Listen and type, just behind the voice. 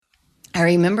I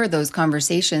remember those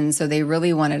conversations. So they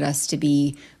really wanted us to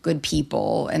be good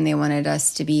people and they wanted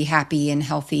us to be happy and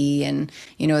healthy. And,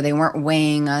 they weren't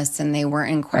weighing us and they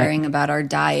weren't inquiring about our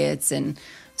diets. And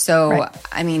so,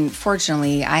 I mean,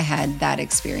 fortunately, I had that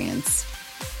experience.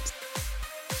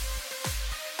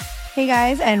 Hey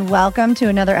guys, and welcome to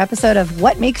another episode of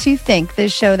What Makes You Think,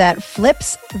 this show that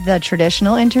flips the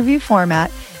traditional interview format,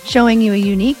 showing you a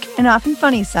unique and often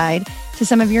funny side to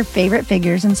some of your favorite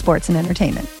figures in sports and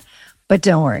entertainment. But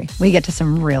don't worry, we get to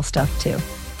some real stuff too.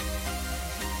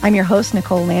 I'm your host,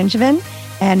 Nicole Langevin,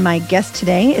 and my guest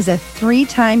today is a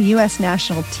 3-time U.S.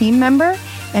 national team member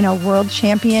and a world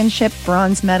championship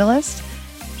bronze medalist.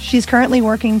 She's currently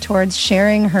working towards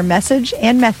sharing her message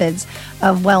and methods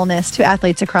of wellness to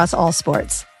athletes across all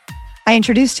sports. I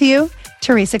introduce to you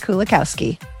Teresa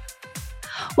Kulikowski.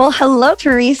 Well, hello,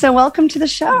 Teresa. Welcome to the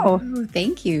show. Oh,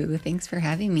 thank you. Thanks for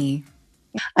having me.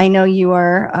 I know you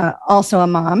are also a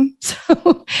mom,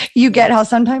 so you get how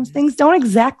sometimes things don't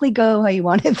exactly go how you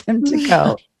wanted them to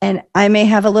go. And I may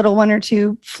have a little one or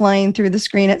two flying through the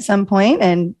screen at some point,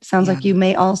 and sounds like you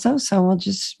may also. So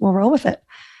we'll roll with it.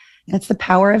 That's the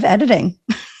power of editing.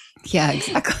 Yeah,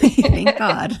 exactly. Thank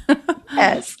God.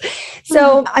 Yes.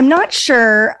 So I'm not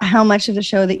sure how much of the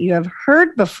show that you have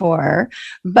heard before,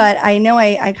 but I know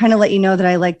I kind of let you know that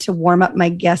I like to warm up my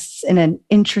guests in an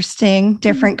interesting,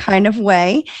 different kind of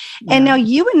way. Yeah. And now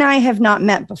you and I have not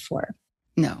met before.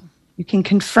 No. You can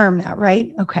confirm that,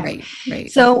 right? Okay.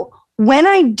 Right. So when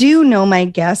I do know my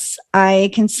guests,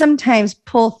 I can sometimes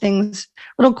pull things,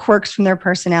 little quirks from their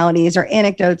personalities or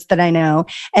anecdotes that I know,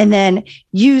 and then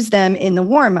use them in the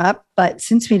warm-up. But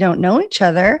since we don't know each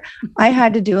other, I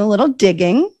had to do a little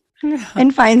digging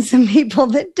and find some people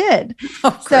that did.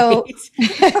 Oh, so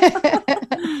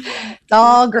it's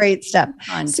all great stuff.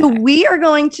 So we are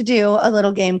going to do a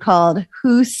little game called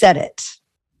Who Said It?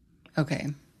 Okay.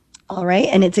 All right.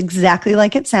 And it's exactly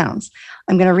like it sounds.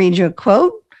 I'm going to read you a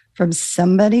quote from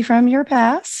somebody from your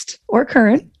past or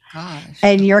current. Gosh.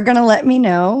 And you're going to let me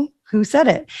know who said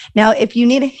it. Now, if you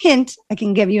need a hint, I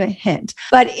can give you a hint.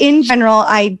 But in general,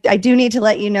 I do need to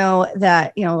let you know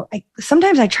that,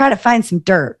 sometimes I try to find some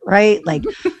dirt, right? Like,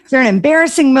 is there an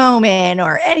embarrassing moment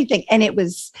or anything? And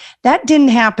that didn't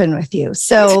happen with you.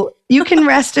 So you can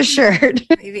rest assured.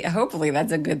 Hopefully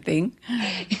that's a good thing.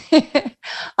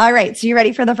 All right. So you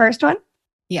ready for the first one?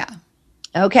 Yeah.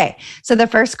 Okay. So the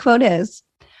first quote is,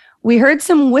 "We heard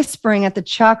some whispering at the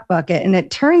chalk bucket, and it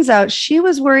turns out she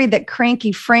was worried that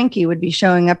Cranky Frankie would be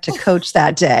showing up to coach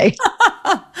that day."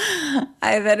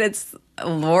 I bet it's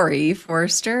Lori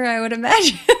Forster, I would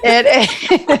imagine.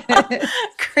 It is.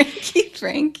 Cranky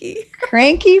Frankie.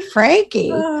 Cranky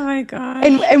Frankie. Oh, my God.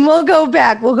 And we'll go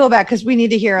back because we need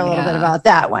to hear a little bit about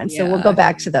that one. So we'll go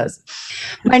back to those.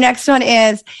 My next one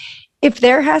is, "If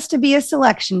there has to be a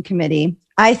selection committee,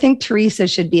 I think Teresa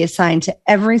should be assigned to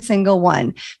every single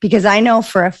one, because I know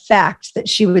for a fact that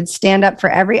she would stand up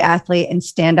for every athlete and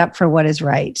stand up for what is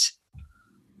right."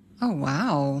 Oh,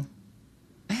 wow.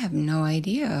 I have no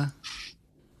idea.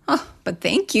 Oh, but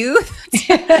thank you.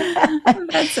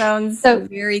 That sounds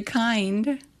very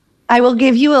kind. I will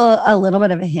give you a little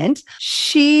bit of a hint.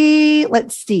 She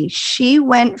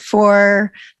went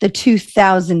for the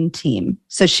 2000 team.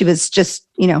 So she was just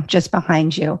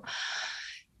behind you.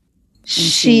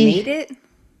 She made it?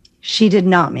 She did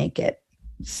not make it.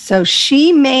 So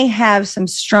she may have some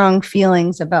strong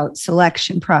feelings about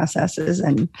selection processes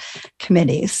and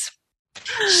committees.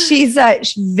 She's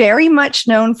very much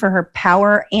known for her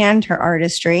power and her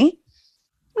artistry.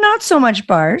 Not so much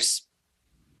bars.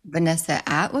 Vanessa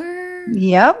Atler?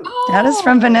 Yep. That is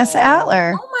from Vanessa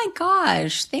Atler. Oh my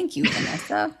gosh. Thank you,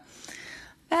 Vanessa.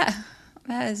 That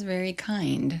is very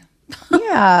kind.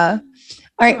 Yeah.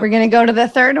 All right, we're going to go to the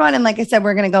third one. And like I said,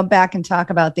 we're going to go back and talk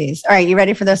about these. All right, you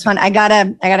ready for this one? I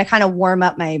gotta kind of warm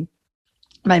up my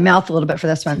mouth a little bit for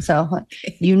this one. So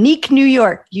okay. Unique New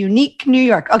York.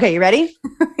 Okay, you ready?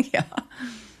 Yeah.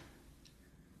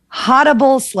 Hotta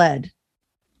bull sled.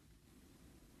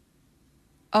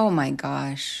 Oh my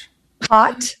gosh.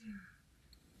 Hotta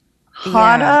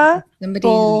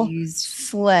bull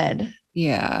sled.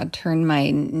 Yeah, turn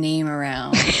my name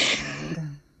around.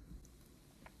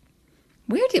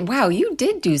 Wow, you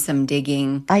did do some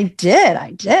digging. I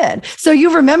did. So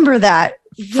you remember that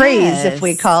phrase, if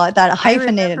we call it that,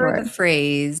 hyphenated word. I remember the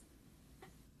phrase.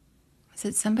 Was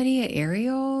it somebody at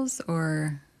Ariel's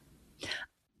or?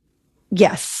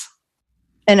 Yes.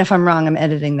 And if I'm wrong, I'm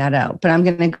editing that out, but I'm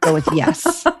going to go with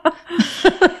yes.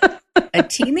 A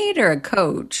teammate or a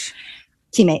coach?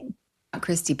 Teammate.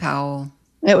 Christy Powell.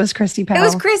 It was Christy Powell. It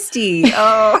was Christy.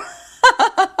 Oh.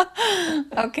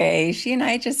 Okay. She and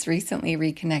I just recently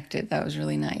reconnected. That was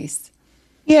really nice.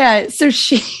 Yeah. So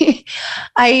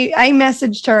I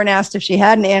messaged her and asked if she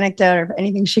had an anecdote or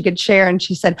anything she could share. And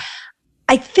she said,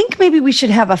 I think maybe we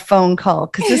should have a phone call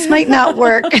because this might not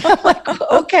work. I'm like,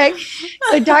 okay.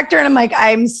 So doctor, and I'm like,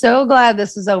 I'm so glad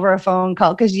this is over a phone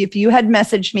call because if you had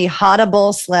messaged me hot a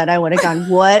bull sled, I would have gone,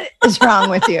 what is wrong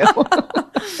with you?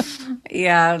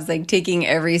 Yeah, I was like taking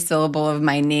every syllable of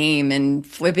my name and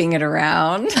flipping it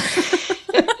around.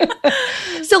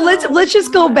 So let's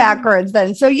just go backwards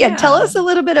then. So yeah, tell us a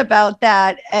little bit about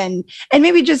that, and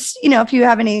maybe just if you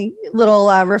have any little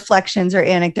reflections or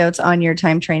anecdotes on your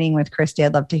time training with Christy,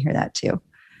 I'd love to hear that too.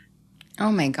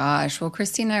 Oh my gosh! Well,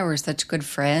 Christy and I were such good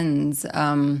friends.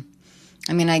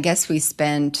 I guess we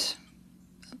spent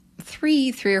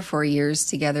three or 4 years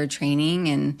together training,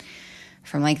 and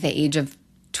from like the age of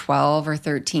 12 or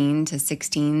 13 to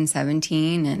 16,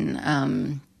 17,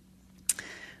 and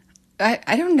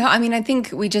I don't know. I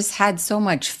think we just had so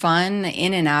much fun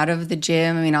in and out of the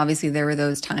gym. Obviously there were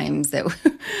those times that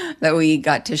that we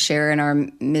got to share in our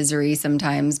misery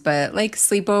sometimes, but like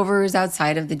sleepovers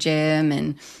outside of the gym,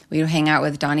 and we would hang out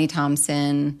with Donnie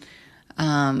Thompson.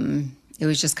 It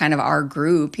was just kind of our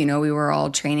group, we were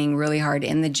all training really hard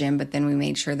in the gym, but then we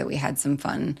made sure that we had some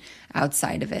fun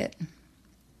outside of it.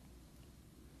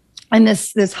 And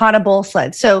this hot bull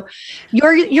sled. So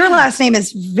your last name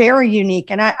is very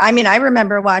unique. And I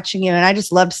remember watching you and I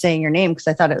just loved saying your name because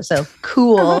I thought it was so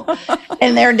cool.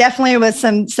 And there definitely was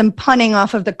some punning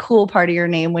off of the cool part of your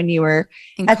name when you were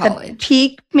at college. The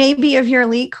peak maybe of your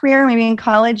elite career, maybe in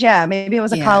college. Yeah, maybe it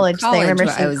was a college thing. I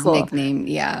remember I was cool. Nicknamed.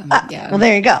 Yeah. Well,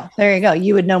 there you go.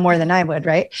 You would know more than I would,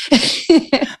 right?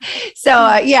 So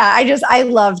I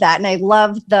love that. And I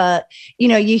love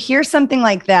you hear something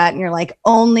like that and you're like,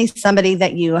 only somebody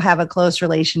that you have a close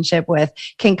relationship with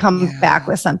can come back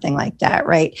with something like that,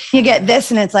 right? You get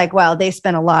this and it's like, wow, they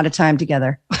spent a lot of time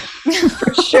together.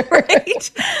 For sure.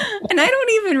 Right? And I don't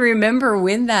even remember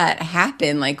when that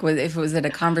happened. Like if it was at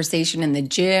a conversation in the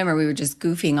gym or we were just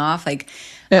goofing off. Like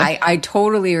I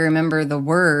totally remember the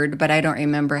word, but I don't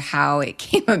remember how it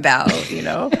came about,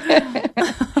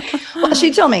 Well,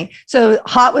 she told me. So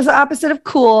hot was the opposite of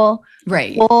cool.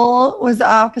 Right. Bull was the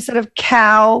opposite of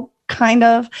cow, kind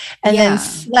of. And then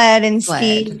sled and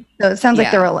steed. So it sounds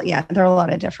like there are a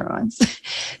lot of different ones.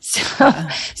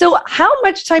 So how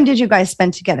much time did you guys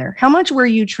spend together? How much were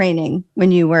you training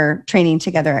when you were training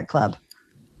together at club?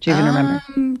 Do you even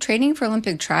remember? Training for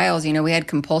Olympic trials, we had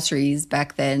compulsories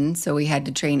back then. So we had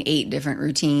to train 8 different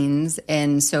routines.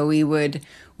 And so we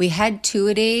had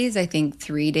 2-a-days, I think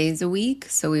 3 days a week.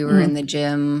 So we were in the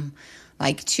gym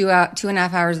like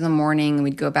 2.5 hours in the morning. And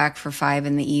we'd go back for 5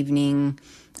 in the evening.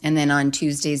 And then on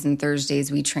Tuesdays and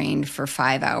Thursdays, we trained for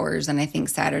 5 hours. And I think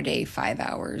Saturday, 5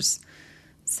 hours.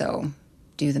 So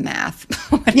do the math.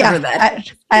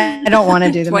 I don't want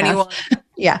to do the 21. Math.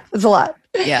 Yeah, it's a lot.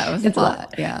 Yeah, it's a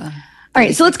lot. Yeah. All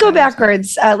right, so let's go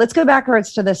backwards. Let's go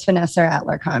backwards to this Vanessa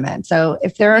Atler comment. So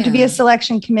if there are to be a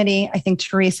selection committee, I think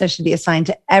Teresa should be assigned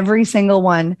to every single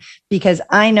one because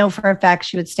I know for a fact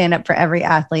she would stand up for every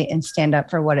athlete and stand up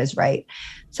for what is right.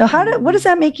 So what does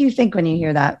that make you think when you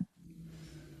hear that?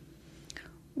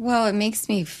 Well, it makes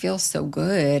me feel so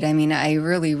good. I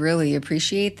really, really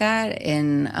appreciate that.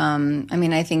 And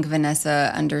I think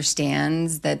Vanessa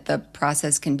understands that the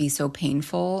process can be so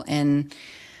painful. And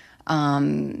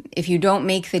if you don't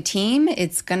make the team,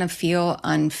 it's going to feel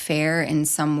unfair in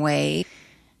some way.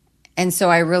 And so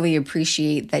I really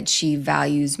appreciate that she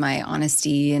values my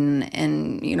honesty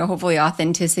and hopefully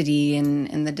authenticity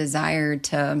and the desire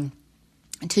to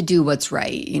do what's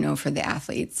right, for the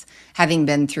athletes, having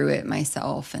been through it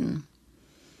myself. And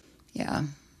yeah.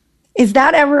 Is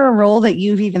that ever a role that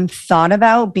you've even thought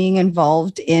about being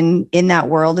involved in that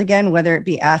world again, whether it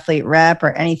be athlete rep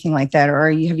or anything like that? Or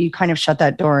have you kind of shut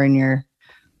that door and you're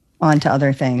on to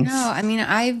other things? No,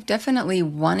 I've definitely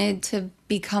wanted to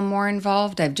become more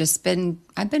involved. I've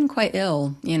been quite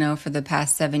ill, for the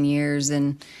past 7 years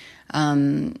and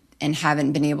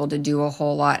haven't been able to do a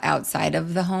whole lot outside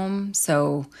of the home.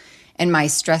 So, and my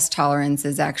stress tolerance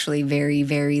is actually very,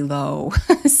 very low.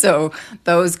 So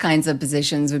those kinds of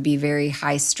positions would be very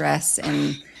high stress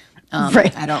and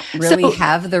right. I don't really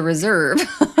have the reserve.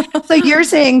 So you're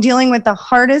saying dealing with the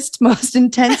hardest, most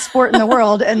intense sport in the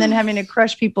world and then having to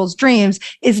crush people's dreams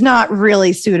is not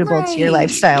really suitable to your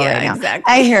lifestyle right now.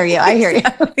 Exactly. I hear you.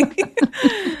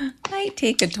 Might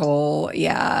take a toll.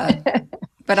 Yeah.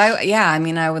 But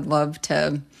I would love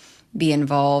to be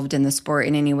involved in the sport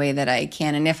in any way that I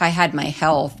can. And if I had my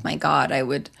health, my God, I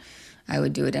would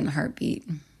do it in a heartbeat.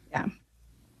 Yeah.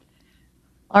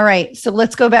 All right. So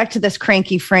let's go back to this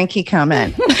cranky Frankie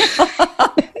comment.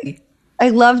 I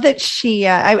love that she,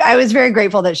 I was very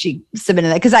grateful that she submitted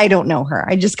that because I don't know her.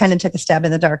 I just kind of took a stab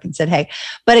in the dark and said, hey,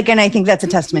 but again, I think that's a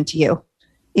testament to you.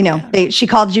 You know, she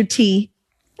called you T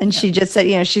and she just said,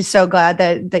 you know, she's so glad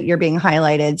that you're being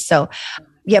highlighted. So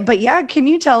can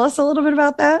you tell us a little bit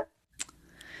about that?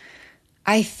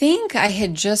 I think I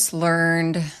had just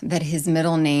learned that his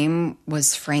middle name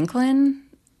was Franklin,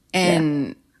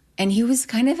 and he was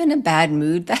kind of in a bad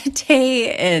mood that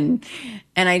day, and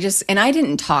I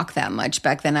didn't talk that much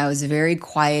back then. I was very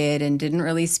quiet and didn't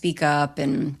really speak up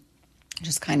and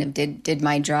just kind of did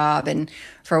my job. And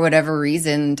for whatever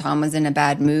reason, Tom was in a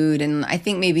bad mood. And I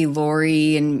think maybe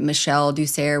Lori and Michelle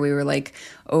Dussert, we were like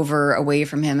away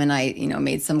from him. And I,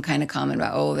 made some kind of comment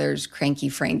about, oh, there's cranky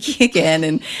Frankie again.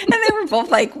 And they were both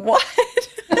like, what?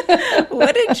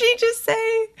 What did she just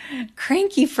say?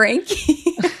 Cranky Frankie.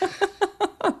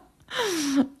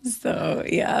 So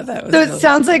that was. So it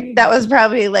sounds like that was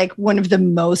probably like one of the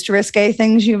most risque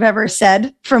things you've ever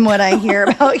said, from what I hear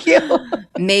about you.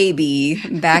 Maybe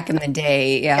back in the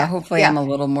day, hopefully I'm a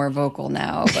little more vocal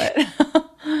now, but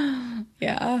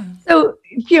yeah. So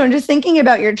just thinking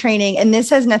about your training, and this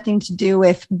has nothing to do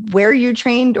with where you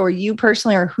trained or you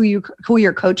personally or who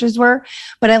your coaches were,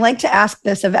 but I like to ask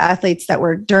this of athletes that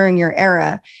were during your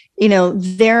era.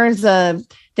 There's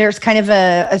kind of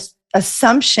a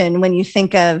assumption when you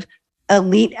think of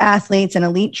elite athletes and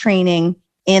elite training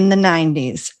in the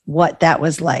 90s, what that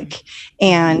was like.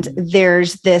 And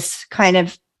there's this kind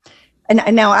of,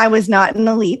 and now I was not an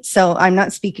elite, so I'm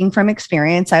not speaking from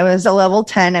experience. I was a level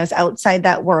 10. I was outside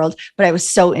that world, but I was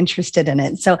so interested in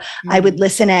it. So I would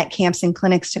listen at camps and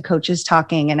clinics to coaches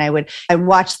talking, and I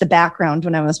watch the background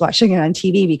when I was watching it on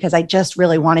TV because I just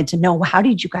really wanted to know, how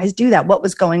did you guys do that? What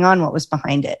was going on? What was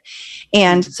behind it?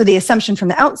 And so the assumption from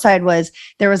the outside was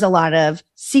there was a lot of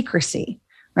secrecy,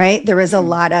 right? There was a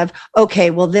lot of, okay,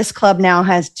 well, this club now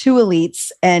has 2 elites.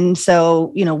 And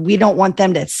so, we don't want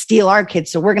them to steal our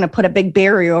kids. So we're going to put a big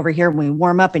barrier over here when we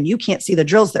warm up, and you can't see the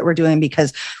drills that we're doing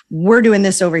because we're doing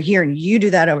this over here and you do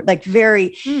that over, like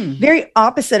very, very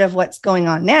opposite of what's going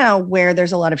on now, where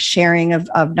there's a lot of sharing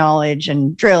of knowledge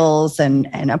and drills and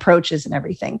approaches and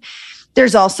everything.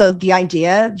 There's also the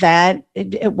idea that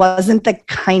it wasn't the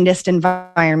kindest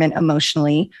environment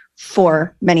emotionally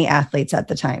for many athletes at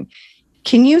the time.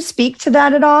 Can you speak to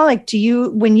that at all? Like,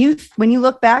 when you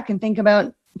look back and think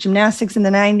about gymnastics in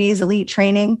the 90s, elite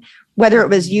training, whether it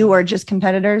was you or just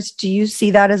competitors, do you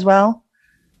see that as well?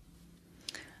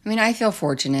 I mean, I feel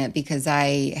fortunate because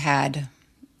I had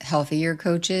healthier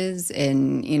coaches,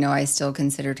 and, I still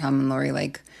consider Tom and Lori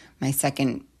like my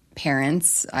second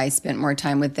parents. I spent more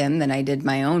time with them than I did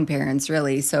my own parents,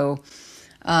 really. So,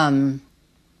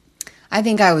 I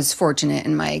think I was fortunate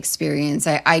in my experience.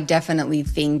 I definitely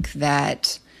think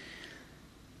that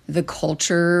the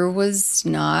culture was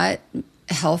not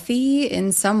healthy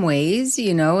in some ways,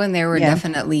 and there were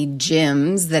definitely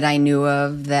gyms that I knew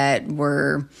of that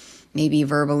were maybe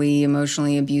verbally,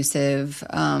 emotionally abusive.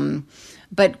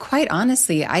 But quite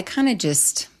honestly, I kind of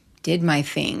just did my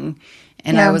thing.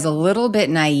 And I was a little bit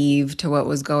naive to what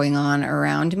was going on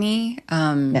around me,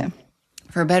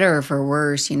 for better or for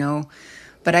worse,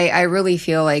 But I really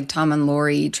feel like Tom and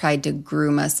Lori tried to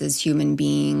groom us as human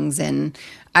beings. And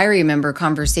I remember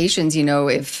conversations,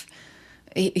 if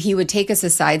he would take us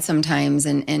aside sometimes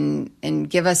and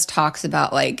give us talks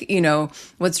about, like,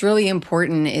 what's really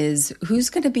important is who's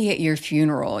going to be at your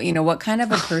funeral? What kind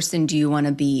of a person do you want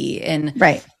to be? And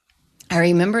right. I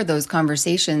remember those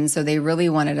conversations. So they really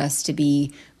wanted us to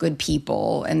be good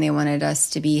people, and they wanted us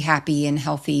to be happy and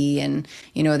healthy. And,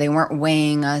 they weren't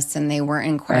weighing us, and they weren't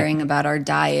inquiring about our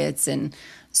diets. And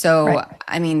so,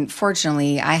 I mean,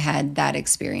 fortunately, I had that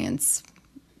experience.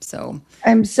 So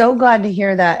I'm so glad to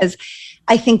hear that, as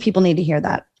I think people need to hear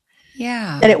that.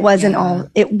 Yeah. That it wasn't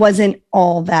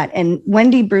all that. And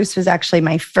Wendy Bruce was actually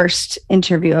my first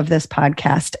interview of this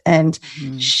podcast. And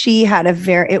she had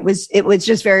it was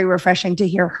just very refreshing to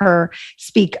hear her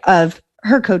speak of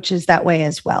her coaches that way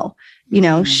as well.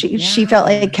 She felt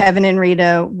like Kevin and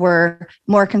Rita were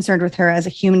more concerned with her as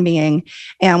a human being.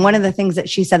 And one of the things that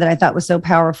she said that I thought was so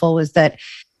powerful was that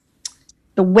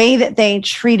the way that they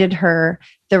treated her,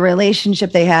 the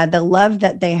relationship they had, the love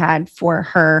that they had for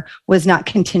her was not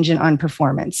contingent on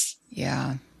performance.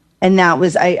 Yeah. And that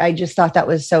was, I just thought that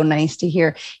was so nice to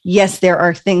hear. Yes, there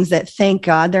are things that, thank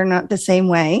God, they're not the same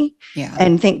way. Yeah.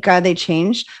 And thank God they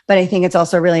changed. But I think it's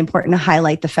also really important to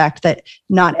highlight the fact that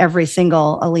not every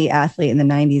single elite athlete in the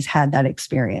 90s had that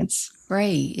experience.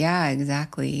 Right. Yeah,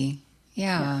 exactly.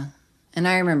 Yeah. And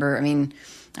I remember,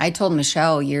 I told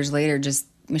Michelle years later, just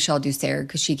Michelle Dussert,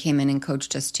 because she came in and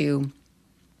coached us too,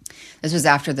 this was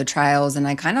after the trials, and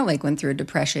I kind of like went through a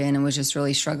depression and was just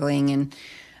really struggling, and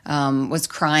was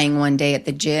crying one day at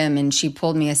the gym, and she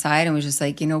pulled me aside and was just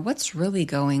like, what's really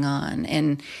going on?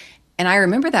 And I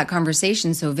remember that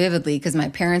conversation so vividly because my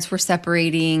parents were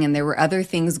separating and there were other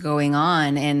things going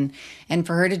on. And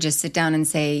for her to just sit down and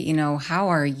say, how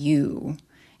are you?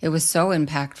 It was so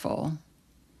impactful.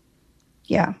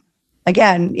 Yeah.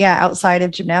 Again, outside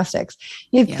of gymnastics,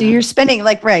 you're spending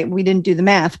we didn't do the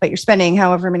math, but you're spending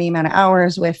however many amount of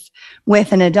hours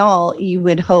with an adult. You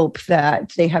would hope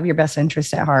that they have your best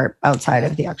interest at heart outside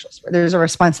of the actual sport. There's a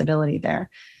responsibility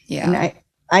there. Yeah. And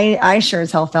I sure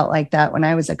as hell felt like that when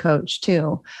I was a coach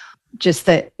too. Just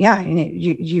that,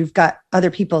 you've got other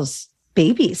people's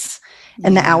babies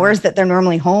and the hours that they're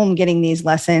normally home getting these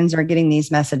lessons or getting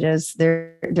these messages,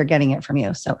 they're getting it from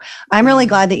you. So I'm really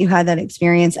glad that you had that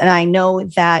experience. And I know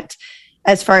that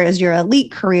as far as your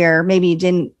elite career, maybe you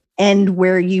didn't end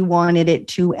where you wanted it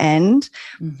to end,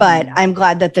 but I'm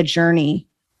glad that the journey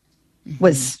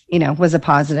was a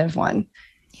positive one.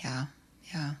 Yeah.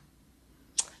 Yeah.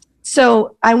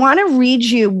 So I want to read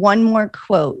you one more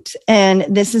quote, and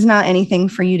this is not anything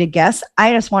for you to guess.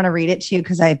 I just want to read it to you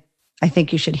because I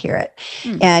think you should hear it.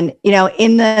 And,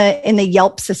 in the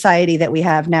Yelp society that we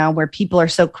have now, where people are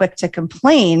so quick to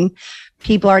complain,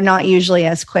 people are not usually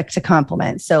as quick to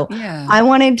compliment. So I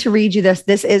wanted to read you this.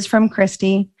 This is from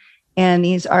Christy, and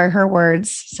these are her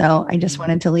words. So I just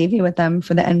wanted to leave you with them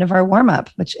for the end of our warm up,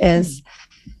 which is,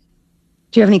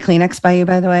 do you have any Kleenex by you,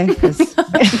 by the way?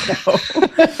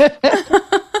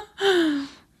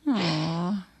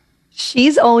 No.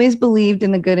 She's always believed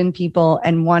in the good in people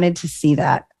and wanted to see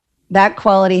that. That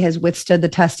quality has withstood the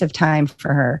test of time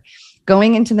for her.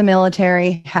 Going into the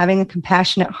military, having a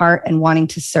compassionate heart and wanting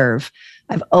to serve.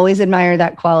 I've always admired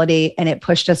that quality, and it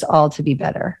pushed us all to be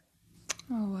better.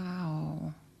 Oh,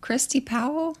 wow. Christy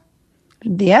Powell?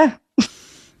 Yeah.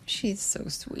 She's so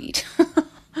sweet.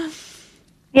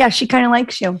 Yeah, she kind of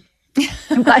likes you.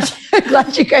 I'm glad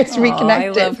you guys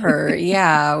reconnected. I love her.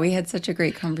 Yeah, we had such a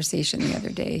great conversation the other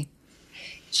day.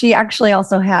 She actually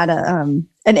also had an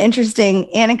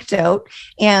interesting anecdote,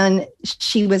 and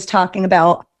she was talking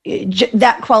about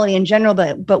that quality in general.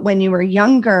 But when you were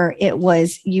younger,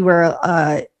 you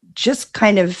were just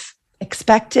kind of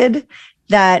expected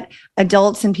that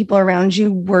adults and people around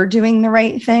you were doing the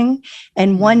right thing.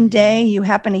 And one day you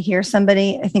happen to hear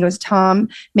somebody, I think it was Tom,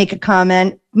 make a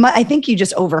comment. I think you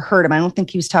just overheard him. I don't think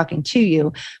he was talking to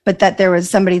you, but that there was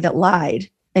somebody that lied,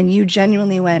 and you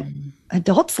genuinely went,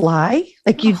 adults lie?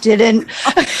 Like you didn't.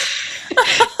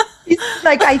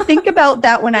 Like I think about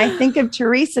that when I think of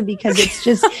Teresa, because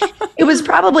it was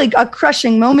probably a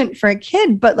crushing moment for a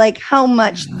kid, but like how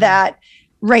much that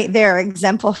right there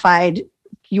exemplified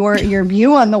your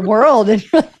view on the world. And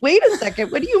you're like, wait a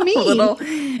second, what do you mean? A little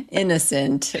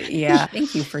innocent. Yeah.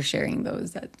 Thank you for sharing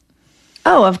those.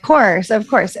 Oh, of course.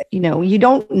 You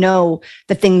don't know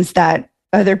the things that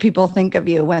other people think of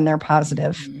you when they're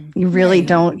positive. You really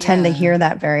don't tend to hear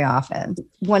that very often.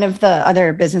 One of the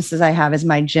other businesses I have is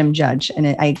my Gym Judge, and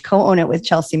I co-own it with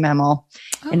Chelsea Memel.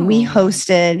 And we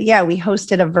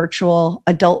hosted a virtual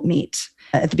adult meet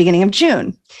at the beginning of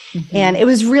June. And it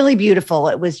was really beautiful.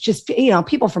 It was just,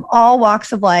 people from all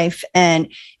walks of life,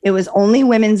 and it was only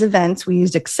women's events. We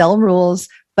used Excel rules,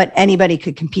 but anybody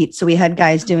could compete. So we had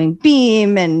guys doing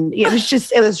beam, and it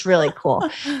was really cool.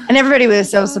 And everybody was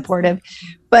so supportive.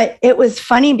 But it was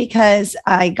funny because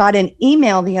I got an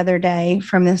email the other day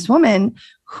from this woman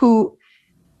who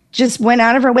just went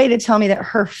out of her way to tell me that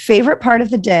her favorite part of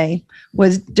the day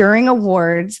was during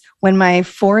awards when my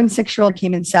 4 and 6-year-old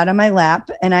came and sat on my lap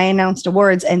and I announced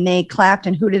awards, and they clapped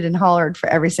and hooted and hollered for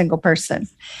every single person.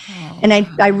 Oh. And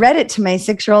I read it to my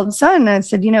 6-year-old son, and I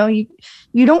said,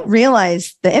 you don't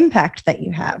realize the impact that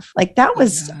you have. Like that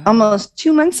was almost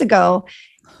 2 months ago.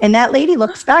 And that lady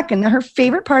looks back, and her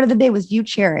favorite part of the day was you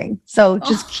cheering. So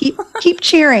just keep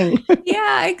cheering.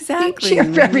 Yeah, exactly. Keep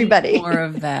cheering for everybody. More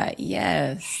of that.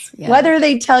 Yes. Whether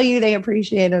they tell you they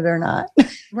appreciate it or not.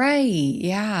 Right.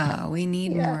 Yeah. We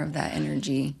need more of that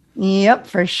energy. Yep,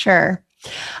 for sure.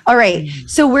 All right.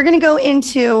 So we're going to go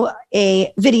into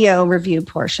a video review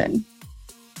portion.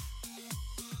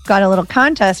 Got a little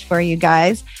contest for you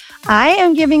guys. I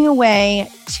am giving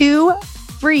away 2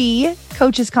 free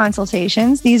coaches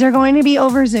consultations. These are going to be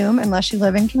over Zoom unless you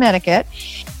live in Connecticut.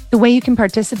 The way you can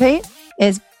participate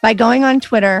is by going on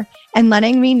Twitter and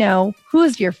letting me know who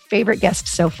is your favorite guest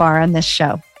so far on this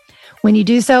show. When you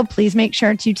do so, please make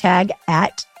sure to tag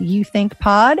at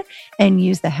YouThinkPod and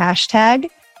use the hashtag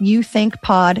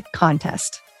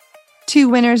YouThinkPodContest. 2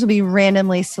 winners will be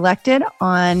randomly selected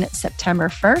on September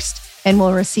 1st and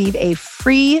will receive a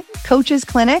free coaches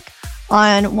clinic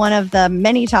on one of the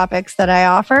many topics that I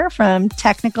offer, from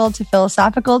technical to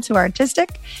philosophical to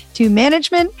artistic to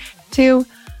management to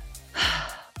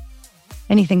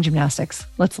anything gymnastics.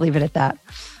 Let's leave it at that.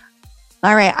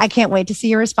 All right. I can't wait to see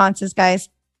your responses, guys.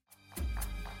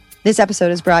 This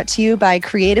episode is brought to you by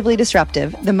Creatively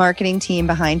Disruptive, the marketing team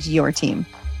behind your team.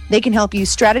 They can help you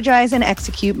strategize and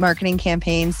execute marketing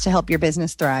campaigns to help your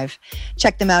business thrive.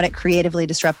 Check them out at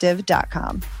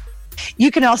creativelydisruptive.com.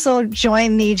 You can also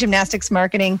join the Gymnastics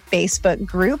Marketing Facebook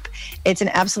group. It's an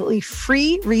absolutely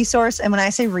free resource. And when I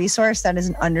say resource, that is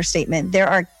an understatement. There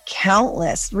are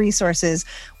countless resources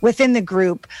within the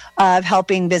group of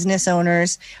helping business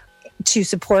owners to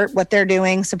support what they're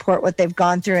doing, support what they've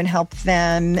gone through, and help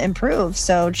them improve.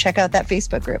 So check out that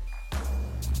Facebook group.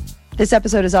 This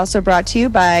episode is also brought to you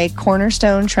by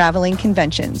Cornerstone Traveling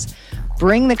Conventions.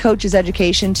 Bring the coach's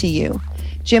education to you.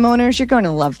 Gym owners, you're going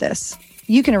to love this.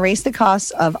 You can erase the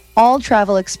costs of all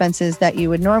travel expenses that you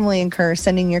would normally incur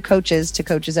sending your coaches to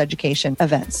coaches education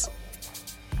events.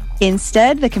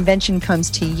 Instead, the convention comes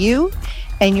to you,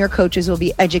 and your coaches will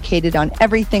be educated on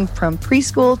everything from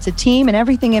preschool to team and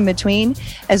everything in between,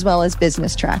 as well as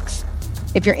business tracks.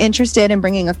 If you're interested in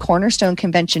bringing a Cornerstone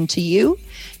convention to you,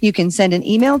 you can send an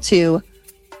email to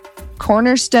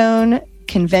Cornerstone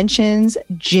Conventions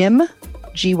Gym,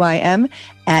 GYM,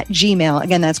 at Gmail.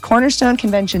 Again, that's Cornerstone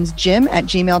Conventions Gym at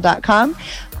gmail.com.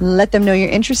 Let them know you're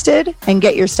interested and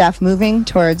get your staff moving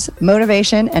towards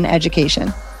motivation and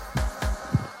education.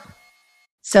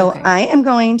 So okay. I am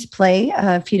going to play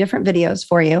a few different videos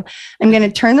for you. I'm going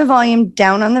to turn the volume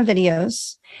down on the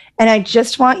videos, and I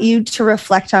just want you to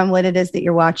reflect on what it is that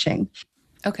you're watching.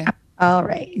 Okay. All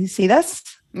right. You see this?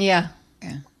 Yeah.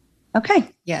 Okay.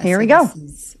 Yeah. Here we go.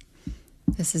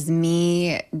 This is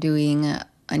me doing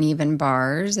uneven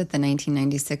bars at the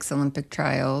 1996 Olympic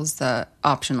trials, the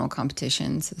optional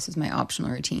competitions. This is my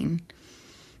optional routine.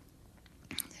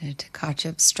 Did a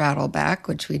Tkachev straddle back,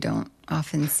 which we don't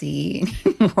often see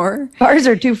anymore. Bars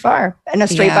are too far. And a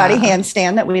straight body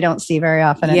handstand that we don't see very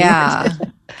often anymore. Yeah.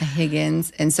 A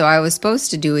Higgins. And so I was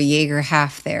supposed to do a Jaeger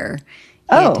half there.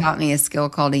 He had taught me a skill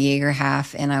called a Jaeger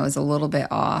half, and I was a little bit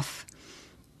off.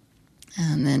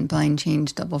 And then blind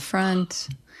change double front.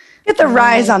 Get the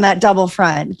rise on that double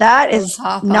front. That is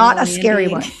not a scary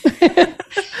one.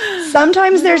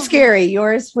 Sometimes they're scary.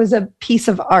 Yours was a piece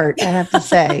of art, I have to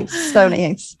say. So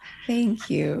nice. Thank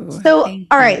you. So,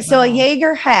 all right. So a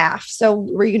Jaeger half. So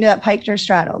were you going to do that piked or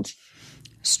straddled?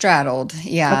 Straddled,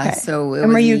 yeah. Okay. So it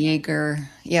was a Jaeger.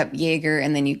 Yep, Jaeger.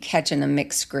 And then you catch in a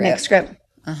mixed grip. Mixed grip.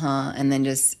 And then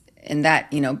just, and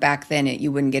that, back then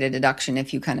you wouldn't get a deduction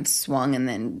if you kind of swung and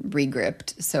then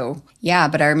regripped. So yeah,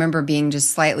 but I remember being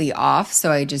just slightly off.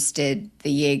 So I just did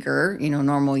the Jaeger,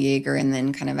 normal Jaeger, and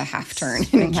then kind of a half turn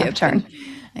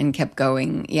and kept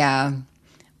going. Yeah.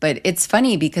 But it's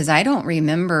funny because I don't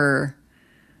remember,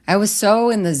 I was so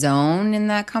in the zone in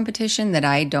that competition that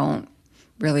I don't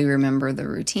really remember the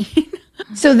routine.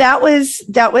 So that was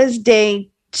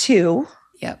day 2.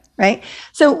 Yep. Right.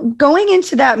 So going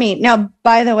into that meet, now,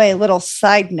 by the way, little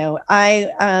side note,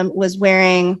 I was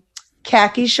wearing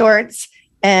khaki shorts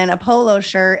and a polo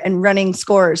shirt and running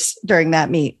scores during that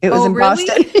meet. It was in really?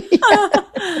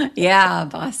 Boston. Yeah,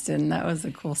 Boston. That was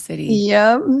a cool city.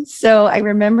 Yep. So I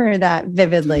remember that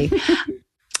vividly.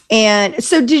 And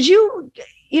so did you,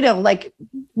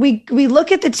 we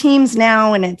look at the teams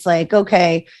now and it's like,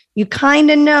 okay, you kind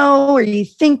of know, or you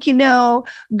think,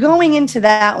 going into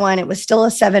that one, it was still a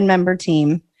 7-member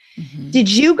team. Mm-hmm. Did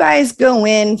you guys go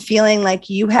in feeling like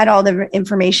you had all the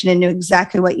information and knew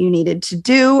exactly what you needed to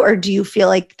do? Or do you feel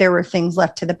like there were things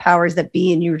left to the powers that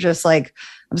be and you were just like,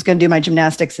 I'm just going to do my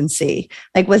gymnastics and see?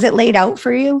 Like, was it laid out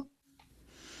for you?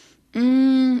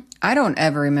 I don't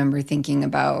ever remember thinking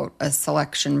about a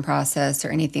selection process or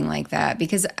anything like that,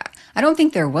 because I don't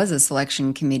think there was a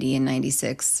selection committee in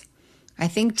 96. I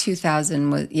think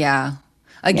 2000 was,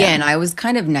 Again, I was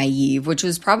kind of naive, which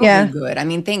was probably good. I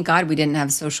mean, thank God we didn't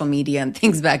have social media and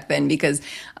things back then, because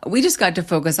we just got to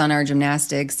focus on our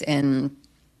gymnastics. And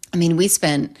I mean, we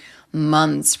spent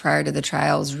months prior to the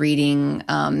trials reading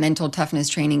mental toughness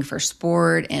training for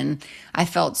sport. And I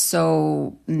felt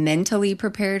so mentally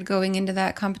prepared going into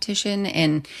that competition.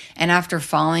 And after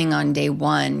falling on day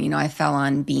 1, I fell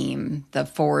on beam, the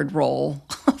forward roll,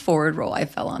 I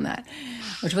fell on that,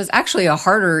 which was actually a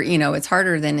harder, it's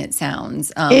harder than it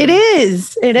sounds. It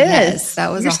is. Yes,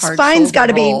 that was your a hard spine's got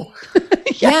to be.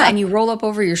 Yeah, and you roll up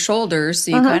over your shoulders,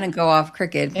 so you kind of go off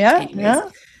crooked. Yeah.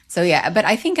 So yeah, but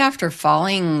I think after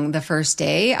falling the first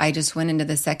day, I just went into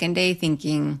the second day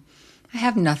thinking, I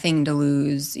have nothing to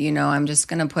lose. I'm just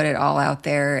going to put it all out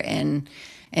there. And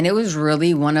And it was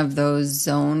really one of those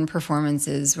zone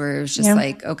performances where it was just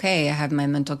like, okay, I have my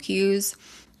mental cues,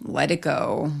 let it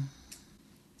go.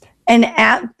 And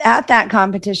at that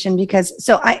competition, because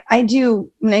so I do,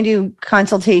 when I do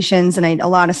consultations and a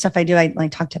lot of stuff I do, I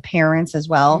like talk to parents as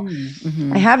well.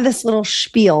 I have this little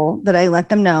spiel that I let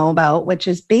them know about, which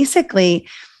is basically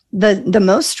the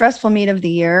most stressful meet of the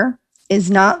year is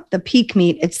not the peak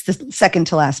meet, it's the second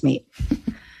to last meet.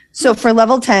 So for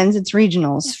level 10s, it's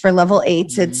regionals. For level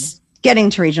 8s, it's getting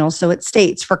to regionals. So it's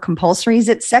states. For compulsories,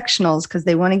 it's sectionals, because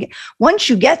they want to get, once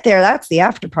you get there, that's the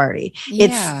after party.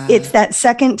 It's that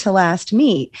second to last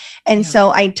meet. And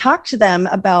so I talked to them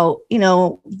about,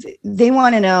 they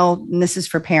want to know, and this is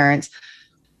for parents,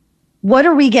 what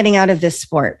are we getting out of this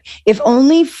sport? If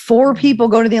only 4 people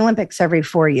go to the Olympics every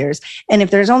 4 years, and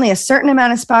if there's only a certain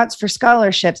amount of spots for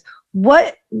scholarships,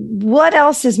 what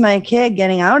else is my kid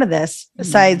getting out of this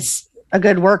besides a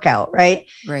good workout, right?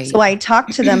 Right. So I talk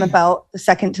to them about the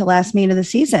second to last meet of the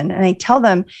season, and I tell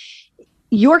them,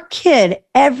 your kid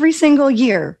every single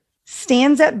year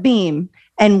stands at beam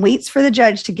and waits for the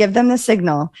judge to give them the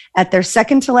signal at their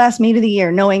second to last meet of the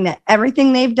year, knowing that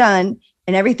everything they've done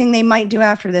and everything they might do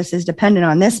after this is dependent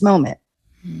on this moment.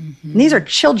 And these are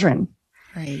children.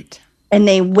 Right. And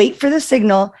they wait for the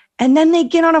signal, and then they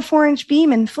get on a 4-inch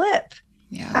beam and flip.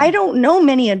 Yeah. I don't know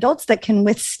many adults that can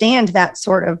withstand that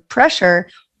sort of pressure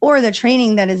or the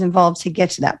training that is involved to get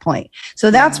to that point.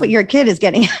 So that's what your kid is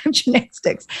getting out of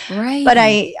gymnastics. Right. But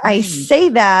I say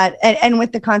that, and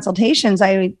with the consultations,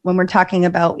 when we're talking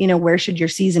about, where should your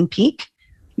season peak?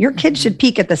 Your kid should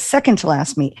peak at the second to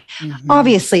last meet.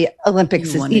 Obviously,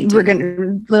 Olympics we're going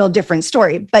to little different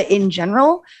story, but in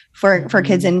general, for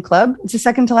kids in club, it's a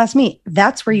second to last meet.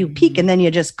 That's where you peak, and then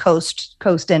you just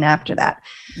coast in after that.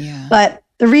 Yeah. But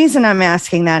the reason I'm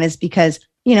asking that is because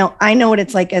I know what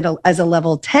it's like as a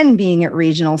level 10 being at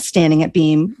regional, standing at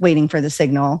beam, waiting for the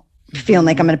signal, feeling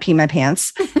like I'm going to pee my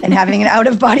pants, and having an out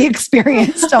of body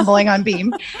experience, stumbling on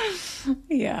beam.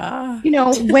 Yeah.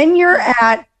 When you're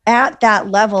at that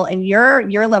level, and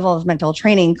your level of mental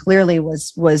training clearly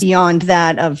was beyond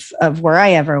that of where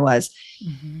I ever was.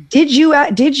 Did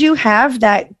you have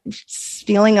that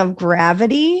feeling of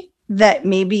gravity that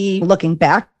maybe looking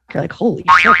back, you're like, holy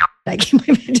shit, I can't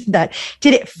believe I did that.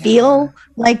 Did it feel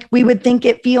like we would think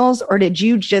it feels, or were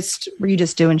you just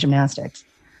doing gymnastics?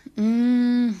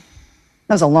 That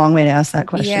was a long way to ask that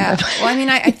question. Yeah. Well, I mean,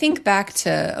 I think back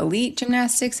to elite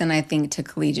gymnastics, and I think to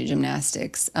collegiate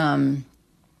gymnastics. And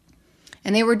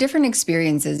they were different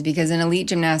experiences, because in elite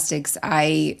gymnastics,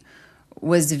 I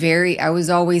was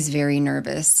always very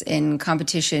nervous, and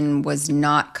competition was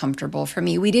not comfortable for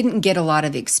me. We didn't get a lot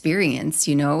of experience,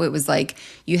 it was like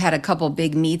you had a couple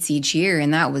big meets each year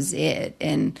and that was it.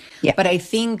 But I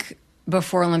think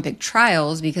before Olympic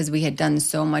trials, because we had done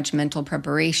so much mental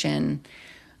preparation,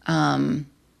 I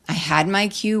had my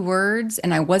cue words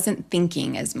and I wasn't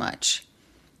thinking as much.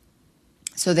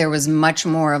 So there was much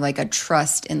more like a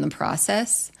trust in the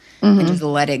process and just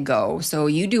let it go. So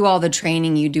you do all the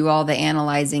training, you do all the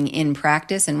analyzing in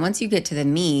practice. And once you get to the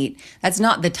meet, that's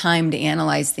not the time to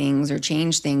analyze things or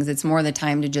change things. It's more the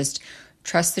time to just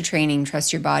trust the training,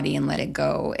 trust your body, and let it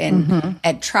go. And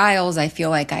at trials, I feel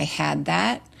like I had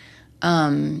that.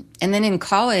 And then in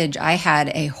college, I had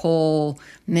a whole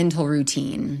mental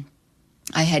routine.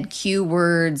 I had cue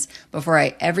words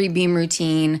before every beam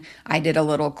routine. I did a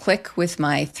little click with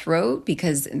my throat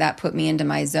because that put me into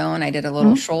my zone. I did a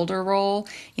little shoulder roll.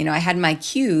 I had my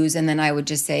cues, and then I would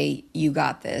just say, you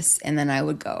got this. And then I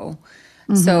would go.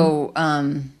 So,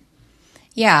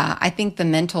 I think the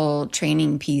mental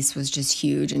training piece was just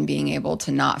huge, and being able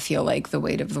to not feel like the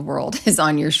weight of the world is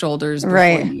on your shoulders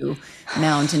before you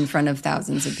mount in front of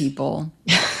thousands of people.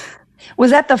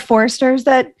 Was that the Forsters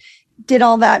that did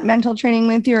all that mental training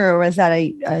with you, or was that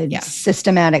a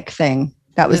systematic thing?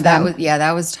 That was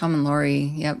Tom and Lori.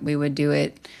 Yep. We would do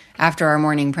it after our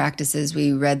morning practices.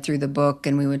 We read through the book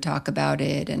and we would talk about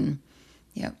it, and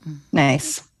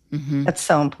nice. That's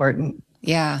so important.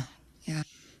 Yeah.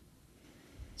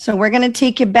 So we're going to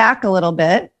take you back a little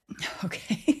bit.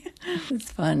 Okay.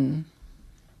 It's fun.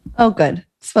 Oh, good.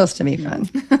 It's supposed to be fun.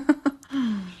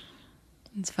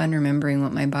 It's fun remembering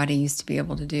what my body used to be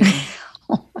able to do.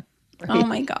 Oh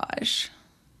my gosh.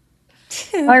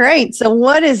 All right. So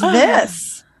what is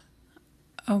this?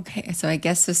 Okay. So I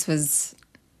guess this was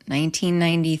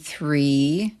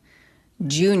 1993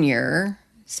 junior.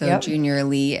 So junior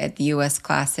elite at the US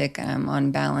Classic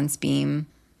on balance beam.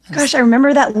 Gosh, I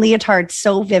remember that leotard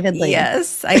so vividly.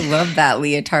 Yes. I love that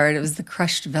leotard. It was the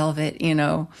crushed velvet, We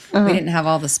didn't have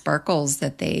all the sparkles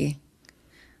that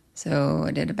so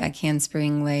I did a back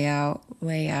handspring layout.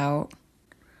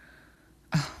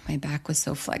 Oh, my back was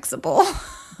so flexible.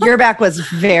 Your back was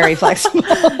very flexible.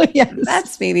 Yes.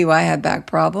 That's maybe why I had back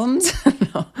problems.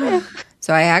 No.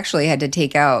 So I actually had to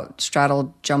take out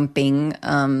straddle jumping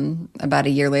about a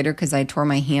year later because I tore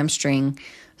my hamstring.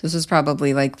 So this was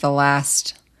probably like the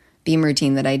last beam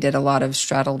routine that I did a lot of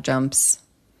straddle jumps.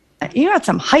 You got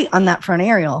some height on that front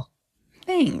aerial.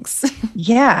 Thanks.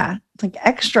 Yeah. It's like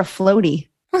extra floaty.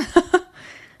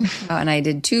 And I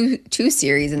did two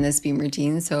series in this beam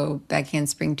routine. So back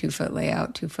handspring, 2-foot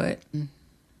layout, 2-foot.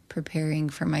 Preparing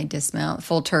for my dismount.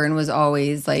 Full turn was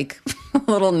always like a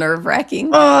little nerve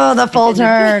wracking. Oh, the full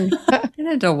turn. I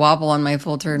had to wobble on my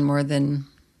full turn more than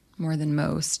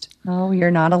most. Oh, you're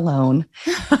not alone.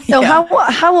 So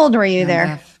how old were you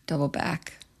there? Double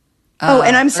back.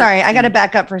 And I'm sorry, I got to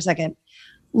back up for a second.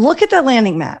 Look at the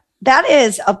landing mat. That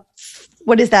is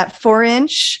what is that?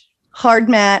 4-inch hard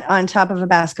mat on top of a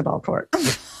basketball court.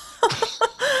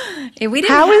 I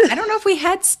don't know if we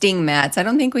had sting mats. I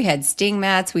don't think we had sting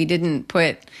mats. We didn't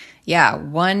put,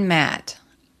 one mat.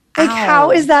 Like, ow.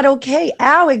 How is that okay?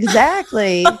 Ow,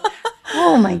 exactly.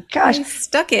 Oh my gosh. I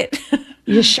stuck it.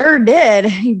 You sure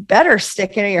did. You better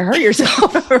stick it or you hurt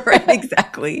yourself. Right,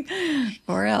 exactly.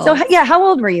 Or else. So, how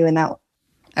old were you in that?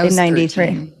 I was in 93.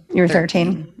 13. You were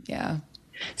 13? Yeah.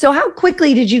 So how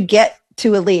quickly did you get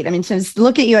to elite? I mean, since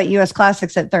look at you at US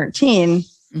Classics at 13,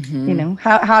 you know,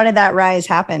 how did that rise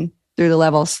happen through the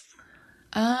levels?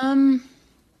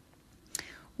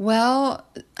 Well,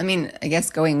 I mean, I guess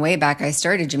going way back, I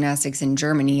started gymnastics in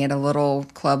Germany at a little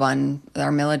club on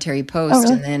our military post.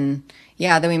 Oh, really? And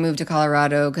then we moved to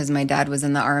Colorado because my dad was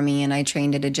in the Army, and I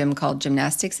trained at a gym called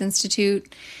Gymnastics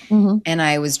Institute. And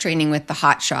I was training with the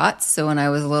Hot Shots. So when I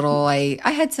was little, I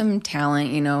had some talent,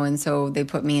 you know, and so they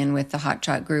put me in with the Hot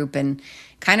Shot group and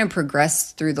kind of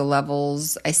progressed through the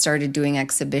levels. I started doing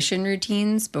exhibition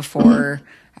routines before,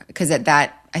 because at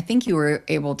that, I think you were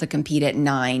able to compete at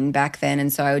 9 back then.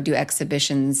 And so I would do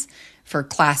exhibitions for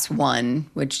class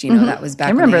 1, which, you know, that was back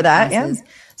I remember that, classes. yeah.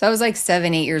 So I was like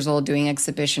 7, 8 years old doing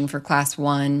exhibition for class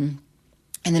 1.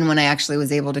 And then when I actually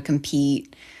was able to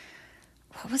compete,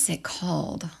 what was it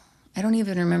called? I don't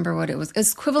even remember what it was. It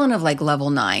was equivalent of like level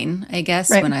 9, I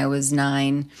guess, when I was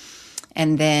 9.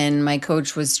 And then my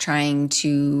coach was trying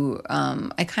to,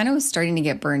 I kind of was starting to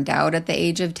get burned out at the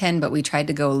age of 10, but we tried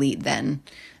to go elite then.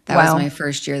 That was my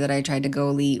first year that I tried to go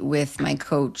elite with my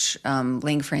coach,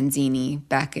 Link Franzini,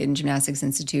 back in Gymnastics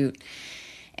Institute.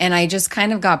 And I just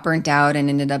kind of got burnt out and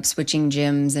ended up switching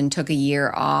gyms and took a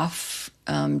year off,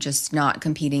 just not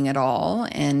competing at all,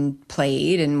 and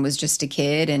played and was just a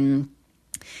kid, and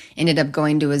ended up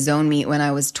going to a zone meet when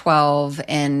I was 12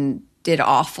 and did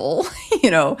awful, you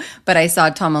know, but I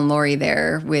saw Tom and Lori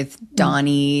there with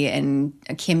Donnie and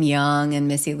Kim Young and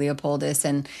Missy Leopoldis.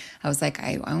 And I was like,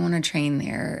 I want to train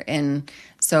there. And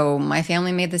so my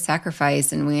family made the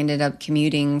sacrifice, and we ended up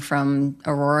commuting from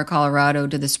Aurora, Colorado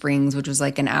to the Springs, which was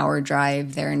like an hour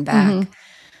drive there and back.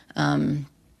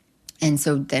 And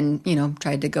so then, you know,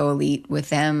 tried to go elite with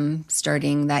them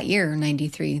starting that year,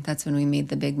 93. That's when we made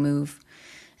the big move.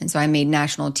 And so I made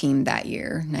national team that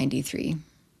year, 93.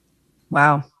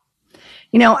 Wow.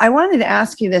 You know, I wanted to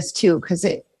ask you this too, because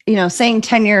it, you know, saying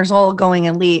 10 years old going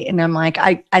elite, and I'm like,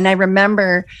 I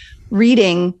remember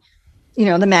reading, you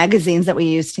know, the magazines that we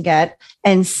used to get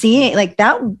and seeing like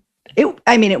that.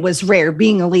 It was rare.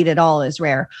 Being elite at all is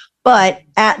rare. But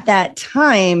at that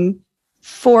time,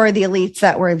 for the elites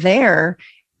that were there,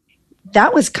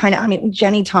 that was kind of,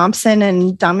 Jenny Thompson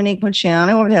and Dominique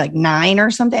Luciano were like 9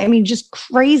 or something. I mean, just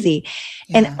crazy.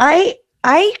 Yeah. And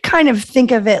I kind of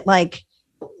think of it like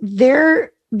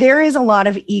there is a lot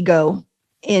of ego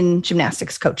in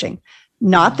gymnastics coaching.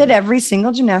 Not that every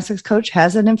single gymnastics coach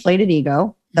has an inflated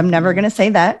ego. I'm never going to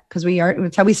say that because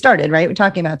it's how we started, right? We're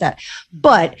talking about that,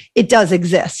 but it does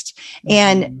exist.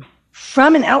 And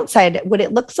from an outside, what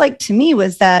it looks like to me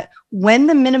was that when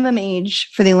the minimum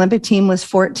age for the Olympic team was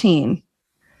 14,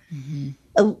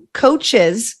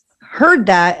 coaches heard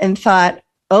that and thought,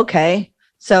 okay,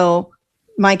 so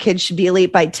my kids should be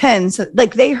elite by 10. So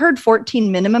like they heard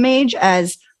 14 minimum age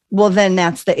as, well, then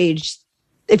that's the age.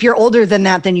 If you're older than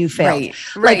that, then you failed.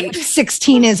 Right. Like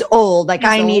 16 is old. Like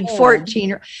I need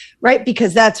 14, right?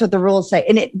 Because that's what the rules say.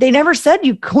 And they never said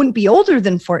you couldn't be older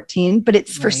than 14, but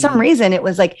it's for some reason, it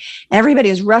was like everybody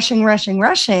was rushing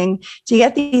to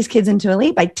get these kids into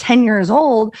elite by 10 years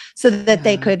old so that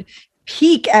they could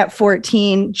peak at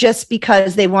 14 just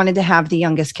because they wanted to have the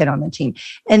youngest kid on the team.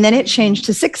 And then it changed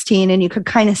to 16 and you could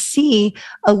kind of see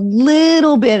a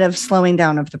little bit of slowing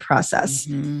down of the process.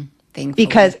 Thankfully.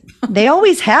 Because they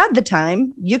always had the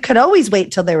time. You could always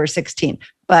wait till they were 16,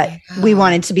 but we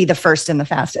wanted to be the first and the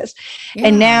fastest. Yeah.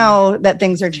 And now that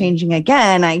things are changing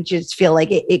again, I just feel like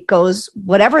it goes,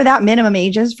 whatever that minimum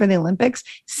age is for the Olympics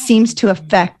seems to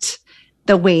affect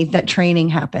the way that training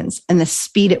happens and the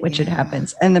speed at which it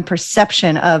happens and the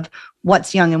perception of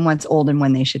what's young and what's old and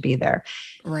when they should be there.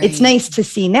 Right. It's nice to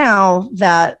see now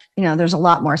that, there's a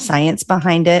lot more science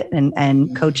behind it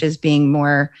and coaches being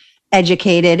more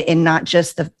educated in not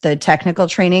just the technical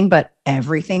training, but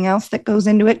everything else that goes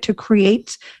into it to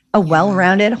create a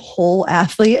well-rounded whole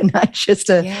athlete and not just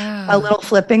a little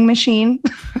flipping machine.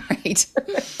 Right.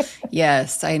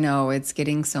 Yes, I know. It's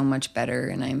getting so much better,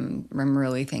 and I'm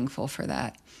really thankful for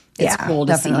that. It's cool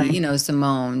to see,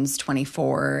 Simone's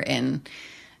 24, and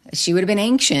she would have been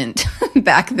ancient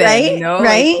back then,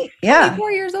 right? Like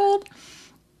 24 years old.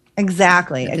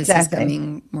 Exactly. But this is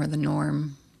becoming more the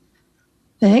norm.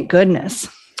 Thank goodness.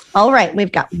 All right,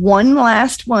 we've got one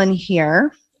last one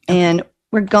here, and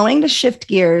we're going to shift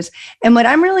gears. And what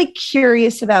I'm really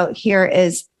curious about here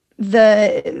is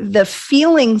the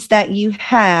feelings that you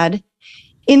had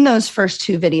in those first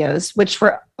two videos, which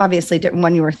were obviously different.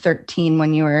 One you were 13,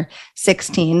 when you were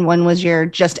 16. One was you're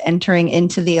just entering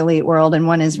into the elite world, and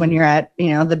one is when you're at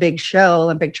the big show,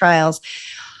 Olympic trials.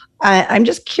 I'm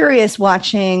just curious,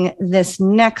 watching this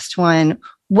next one,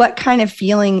 what kind of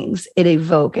feelings it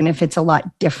evoke, and if it's a lot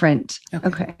different.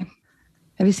 Okay.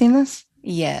 Have you seen this?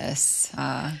 Yes.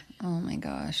 Oh my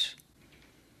gosh.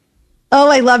 Oh,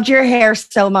 I loved your hair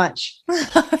so much.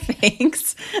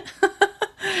 Thanks.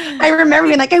 I remember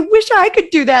being like, I wish I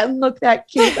could do that and look that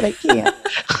cute, but I can't.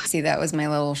 See, that was my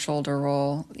little shoulder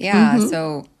roll. Yeah. Mm-hmm.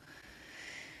 So,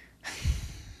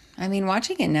 I mean,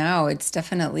 watching it now, it's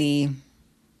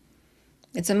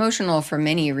emotional for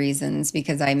many reasons,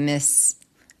 because I miss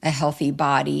a healthy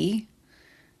body.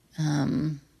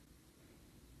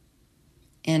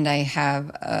 And I have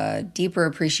a deeper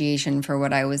appreciation for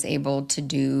what I was able to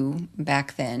do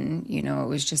back then. It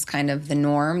was just kind of the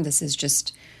norm. This is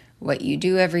just what you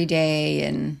do every day.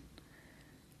 And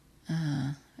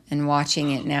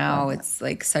watching it now, it's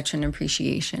like such an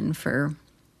appreciation for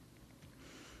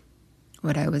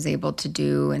what I was able to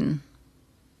do. And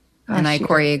I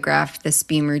choreographed this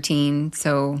beam routine,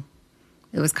 so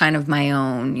it was kind of my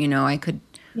own. I could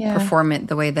perform it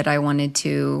the way that I wanted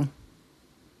to.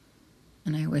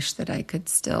 And I wish that I could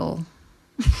still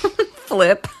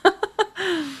flip.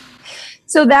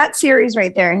 So that series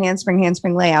right there, handspring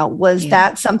layout, was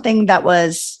that something that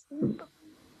was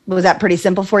that pretty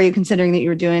simple for you, considering that you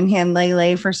were doing hand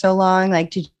lay for so long? Like,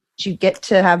 did you get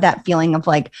to have that feeling of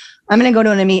like, I'm going to go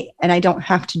to a meet and I don't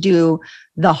have to do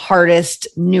the hardest,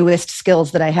 newest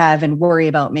skills that I have and worry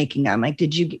about making them? Like,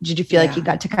 did you feel like you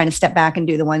got to kind of step back and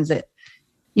do the ones that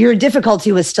your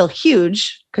difficulty was still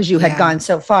huge because you had gone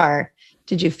so far?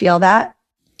 Did you feel that?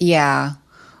 Yeah.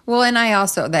 Well, and I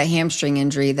also, that hamstring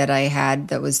injury that I had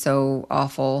that was so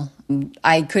awful,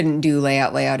 I couldn't do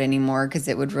layout anymore because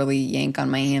it would really yank on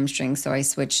my hamstrings. So I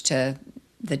switched to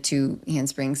the two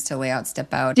handsprings to layout,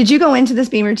 step out. Did you go into this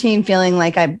beam routine feeling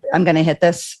like I'm going to hit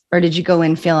this? Or did you go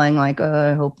in feeling like,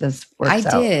 I hope this works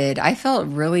out? I did. I felt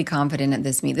really confident at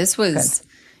this meet. This was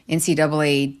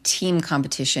NCAA team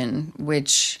competition,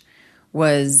 which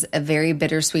was a very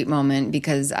bittersweet moment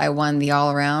because I won the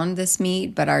all-around this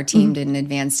meet, but our team didn't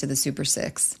advance to the Super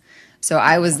Six. So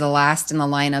I was the last in the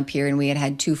lineup here, and we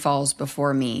had 2 falls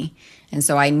before me. And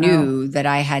so I knew that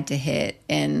I had to hit.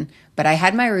 But I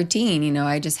had my routine,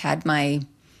 I just had I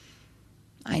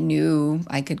knew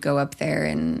I could go up there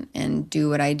and do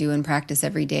what I do in practice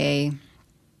every day.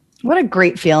 What a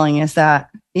great feeling is that,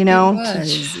 It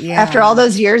was, after all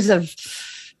those years of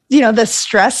the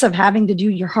stress of having to do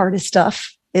your hardest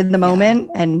stuff in the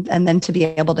moment and then to be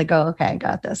able to go, okay, I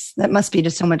got this. That must be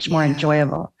just so much more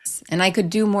enjoyable. And I could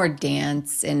do more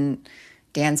dance, and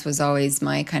dance was always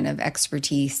my kind of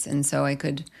expertise. And so I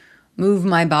could move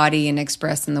my body and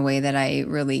express in the way that I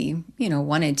really,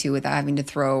 wanted to without having to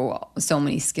throw so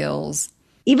many skills.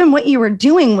 Even what you were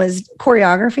doing was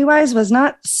choreography wise was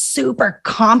not super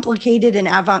complicated and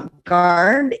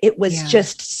avant-garde. It was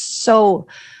just so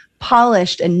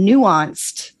polished and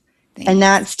nuanced. Thanks. And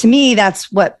that's, to me,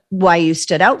 that's why you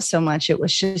stood out so much. It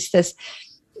was just this,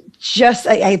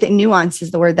 I think nuance is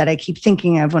the word that I keep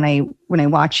thinking of when I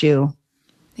watch you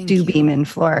do beam and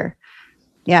floor.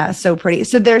 Yeah, so pretty.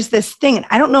 So there's this thing, and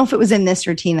I don't know if it was in this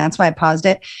routine, that's why I paused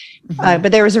it.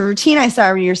 But there was a routine I saw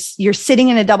where you're sitting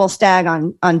in a double stag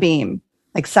on beam,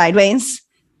 like sideways.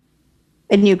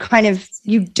 And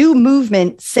you do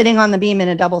movement sitting on the beam in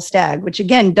a double stag, which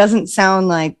again doesn't sound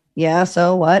like,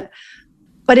 so what?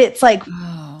 But it's like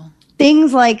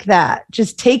things like that,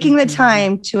 just taking the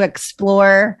time to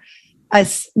explore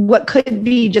what could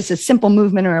be just a simple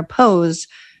movement or a pose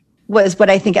was what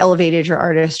I think elevated your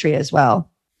artistry as well.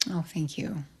 Oh, thank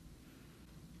you.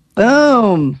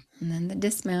 Boom. And then the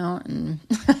dismount, and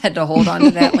I had to hold on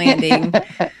to that landing.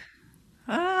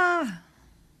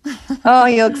 Oh,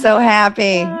 you look so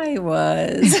happy. I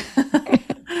was. I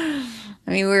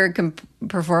mean, we were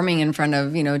performing in front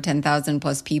of, 10,000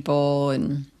 plus people,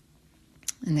 and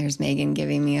there's Megan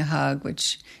giving me a hug,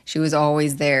 which she was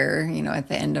always there, at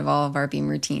the end of all of our beam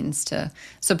routines to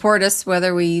support us,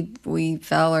 whether we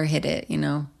fell or hit it,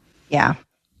 Yeah.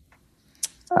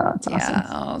 Oh, that's awesome. Yeah.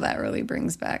 Oh, that really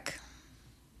brings back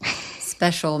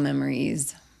special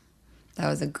memories. That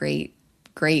was a great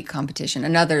competition.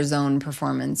 Another zone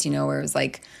performance, where it was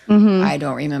like, I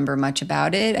don't remember much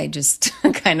about it. I just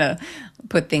kind of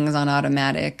put things on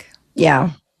automatic.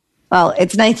 Yeah. Well,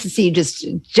 it's nice to see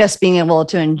just being able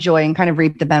to enjoy and kind of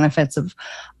reap the benefits of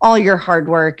all your hard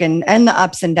work and the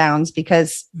ups and downs,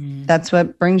 because that's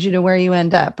what brings you to where you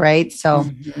end up. Right. So,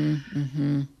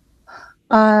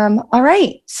 all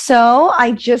right. So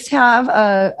I just have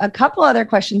a couple other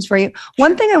questions for you.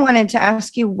 One thing I wanted to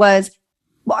ask you was,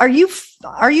 are you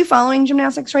following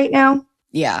gymnastics right now?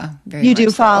 Yeah, you do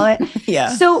follow it. Yeah.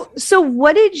 So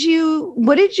what did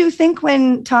you think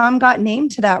when Tom got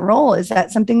named to that role? Is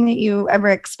that something that you ever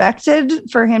expected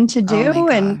for him to do? Oh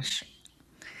my gosh.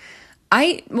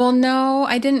 No,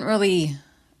 I didn't really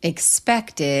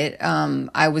expect it.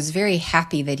 I was very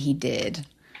happy that he did.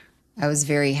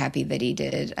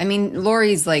 I mean,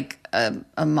 Lori's like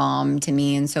a mom to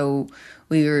me, and so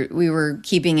we were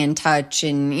keeping in touch,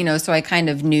 and so I kind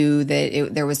of knew that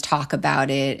there was talk about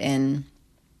it, and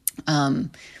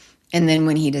then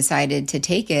when he decided to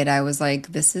take it, I was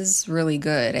like, this is really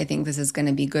good. I think this is going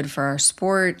to be good for our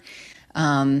sport.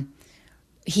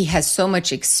 He has so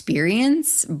much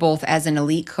experience, both as an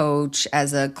elite coach,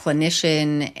 as a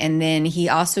clinician, and then he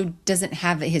also doesn't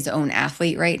have his own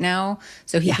athlete right now.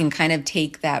 So he can kind of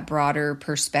take that broader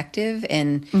perspective.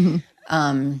 And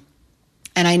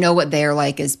I know what they're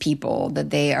like as people,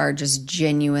 that they are just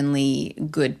genuinely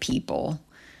good people.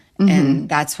 And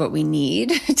that's what we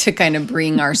need to kind of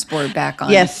bring our sport back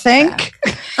on. Yes, think.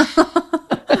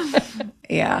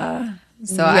 Yeah.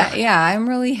 So I'm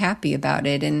really happy about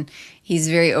it. And he's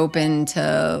very open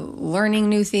to learning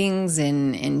new things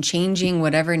and changing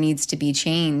whatever needs to be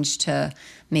changed to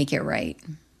make it right.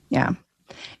 Yeah.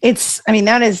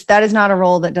 That is not a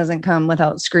role that doesn't come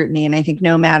without scrutiny. And I think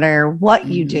no matter what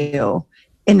you do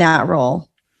in that role,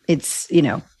 it's,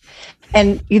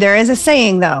 and there is a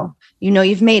saying though,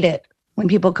 you've made it when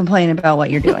people complain about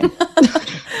what you're doing.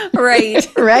 Right.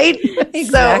 Right.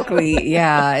 Exactly. So.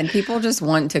 Yeah. And people just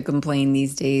want to complain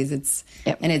these days.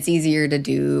 And it's easier to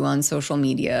do on social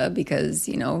media because,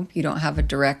 you don't have a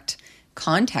direct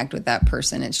contact with that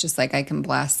person. It's just like, I can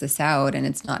blast this out and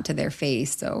it's not to their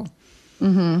face. So,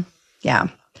 yeah.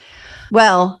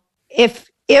 Well, if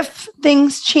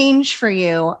things change for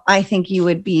you, I think you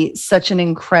would be such an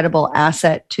incredible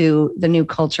asset to the new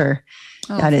culture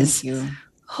that is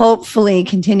hopefully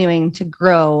continuing to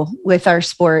grow with our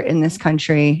sport in this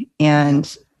country.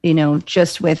 And,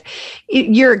 just with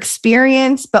your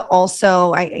experience, but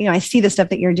also I see the stuff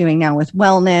that you're doing now with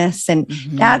wellness, and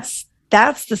that's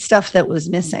the stuff that was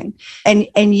missing.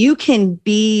 And you can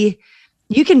be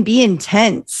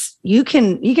intense. You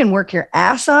can work your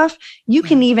ass off. You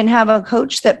can even have a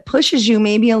coach that pushes you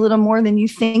maybe a little more than you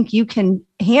think you can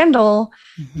handle,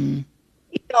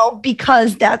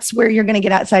 because that's where you're going to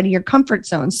get outside of your comfort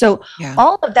zone. So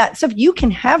all of that stuff, you can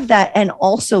have that and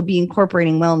also be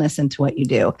incorporating wellness into what you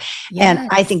do. Yes. And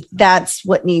I think that's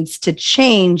what needs to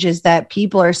change, is that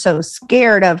people are so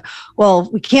scared of, well,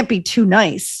 we can't be too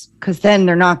nice because then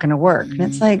they're not going to work. And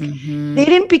it's like, they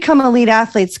didn't become elite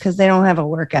athletes because they don't have a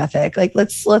work ethic. Like,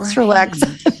 let's relax.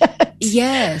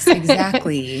 Yes,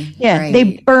 exactly.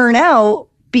 They burn out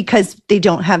because they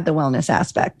don't have the wellness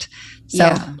aspect.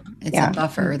 So it's a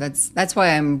buffer. That's why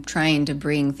I'm trying to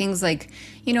bring things like,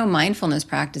 mindfulness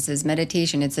practices,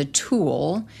 meditation. It's a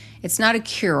tool. It's not a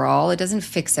cure-all. It doesn't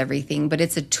fix everything, but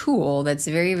it's a tool that's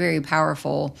very, very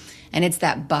powerful. And it's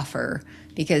that buffer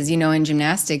because, in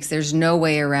gymnastics, there's no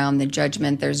way around the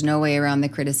judgment. There's no way around the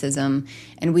criticism.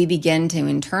 And we begin to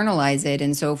internalize it.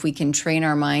 And so if we can train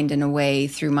our mind in a way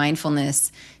through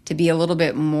mindfulness to be a little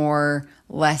bit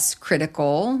less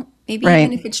critical, maybe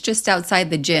even if it's just outside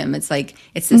the gym, it's like,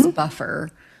 it's this buffer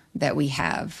that we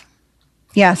have.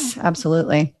 Yes,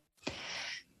 absolutely.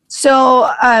 So,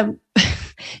 have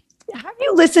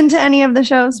you listened to any of the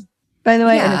shows, by the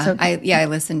way? Yeah, I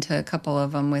listened to a couple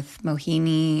of them with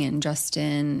Mohini and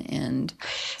Justin and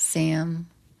Sam.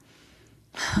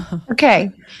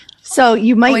 Okay. So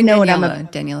you might know what I'm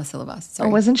Daniela Silvas. Sorry.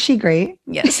 Oh, wasn't she great?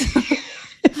 Yes.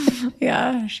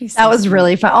 Yeah, that was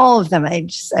really fun. All of them.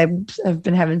 I've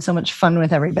been having so much fun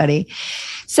with everybody.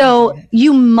 So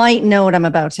you might know what I'm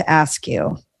about to ask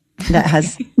you. That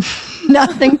has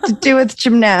nothing to do with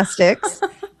gymnastics,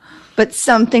 but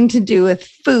something to do with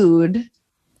food.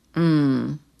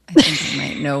 I think I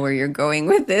might know where you're going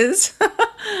with this,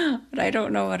 but I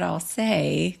don't know what I'll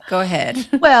say. Go ahead.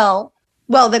 Well,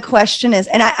 the question is,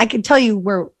 and I can tell you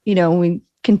we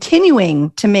continuing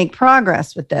to make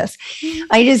progress with this.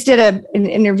 I just did an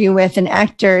interview with an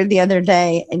actor the other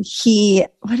day, and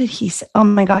what did he say? Oh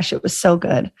my gosh, it was so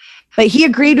good. But he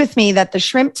agreed with me that the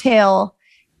shrimp tail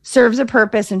serves a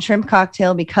purpose in shrimp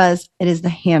cocktail because it is the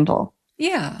handle.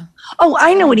 Yeah. Oh,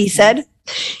 I know what he said.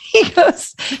 He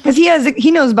goes, because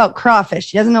he knows about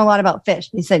crawfish. He doesn't know a lot about fish.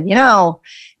 He said,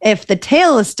 if the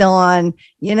tail is still on,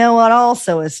 you know what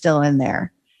also is still in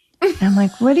there? And I'm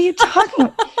like, what are you talking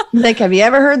about? He's like, have you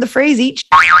ever heard the phrase eat?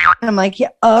 And I'm like, yeah.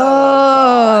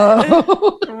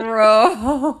 Oh.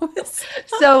 Gross.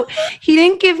 So he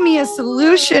didn't give me a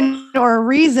solution or a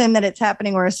reason that it's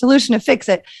happening or a solution to fix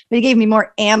it, but he gave me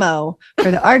more ammo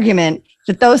for the argument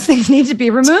that those things need to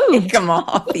be removed. Take them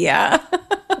off. Yeah.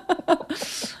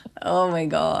 Oh my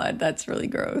God. That's really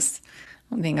gross.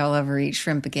 I don't think I'll ever eat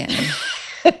shrimp again.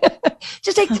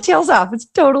 Just take the tails off. It's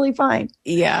totally fine.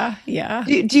 Yeah. Yeah.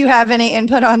 Do you have any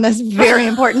input on this very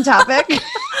important topic?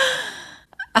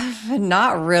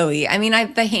 Not really. I mean,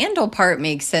 the handle part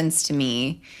makes sense to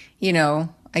me.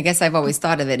 I guess I've always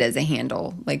thought of it as a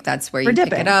handle. Like that's where you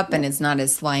pick it up and it's not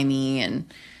as slimy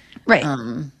and right.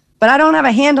 But I don't have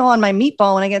a handle on my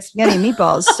meatball when I get spaghetti and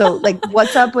meatballs. So like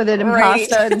what's up with it in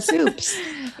pasta and soups?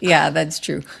 Yeah, that's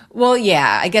true. Well,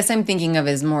 yeah, I guess I'm thinking of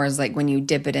it as more as like when you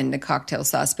dip it into cocktail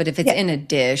sauce. But if it's in a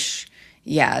dish,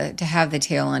 to have the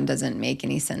tail on doesn't make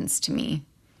any sense to me.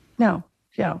 No.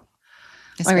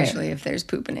 Especially if there's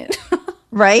poop in it.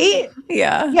 Right?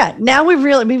 Yeah. Yeah. Now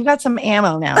we've got some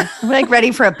ammo now. We're like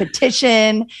ready for a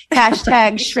petition.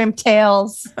 # shrimp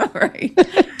tails. Right.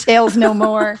 Tails no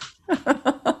more.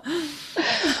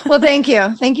 Well, thank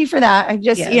you. Thank you for that. I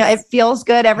just, it feels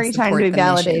good every time to be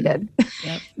validated.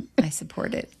 Yep. I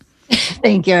support it.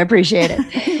 Thank you. I appreciate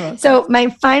it. So my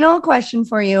final question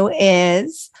for you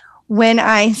is, when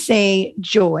I say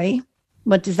joy,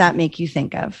 what does that make you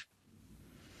think of?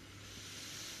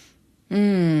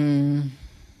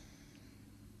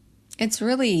 It's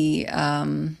really,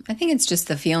 I think it's just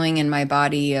the feeling in my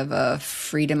body of a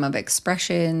freedom of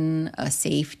expression, a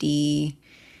safety,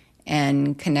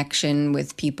 and connection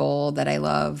with people that I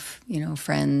love,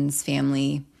 friends,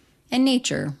 family, and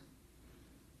nature.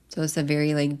 So it's a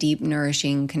very deep,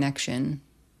 nourishing connection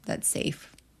that's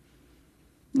safe.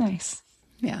 Nice.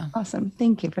 Yeah. Awesome.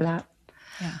 Thank you for that.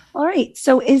 Yeah. All right.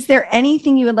 So is there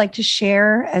anything you would like to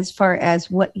share as far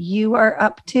as what you are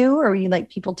up to, or would you like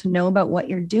people to know about what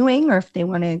you're doing, or if they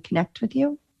want to connect with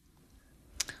you?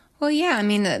 Well, yeah, I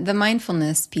mean, the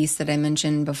mindfulness piece that I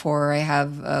mentioned before, I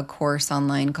have a course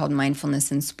online called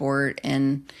Mindfulness in Sport,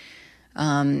 and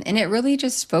it really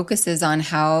just focuses on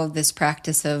how this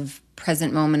practice of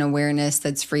present moment awareness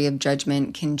that's free of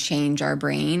judgment can change our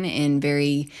brain in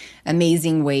very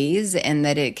amazing ways, and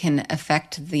that it can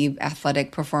affect the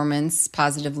athletic performance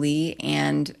positively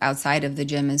and outside of the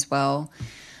gym as well.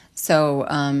 So,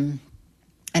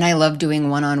 and I love doing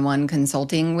one-on-one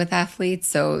consulting with athletes.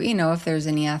 So, if there's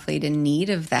any athlete in need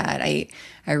of that, I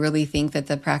really think that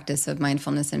the practice of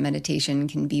mindfulness and meditation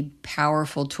can be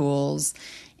powerful tools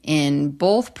in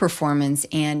both performance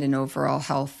and in overall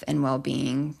health and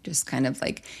well-being, just kind of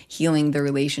like healing the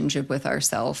relationship with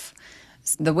ourself.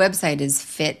 The website is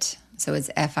FIT, so it's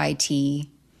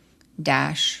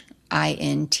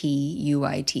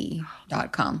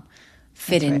FIT-INTUIT.com.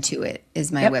 Fit Into It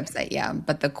is my website, yeah.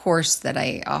 But the course that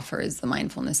I offer is the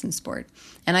Mindfulness in Sport.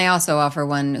 And I also offer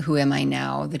one, Who Am I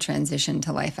Now? The Transition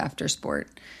to Life After Sport,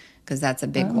 because that's a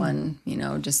big one,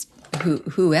 just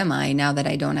who am I now that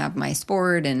I don't have my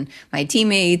sport and my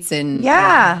teammates and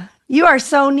you are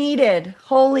so needed.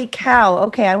 Holy cow.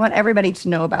 Okay, I want everybody to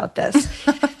know about this.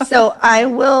 So I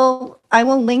will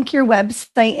link your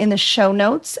website in the show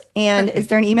notes. And Is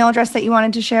there an email address that you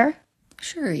wanted to share?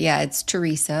 Sure. Yeah, it's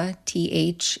Theresa,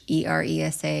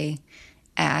 THERESA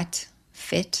at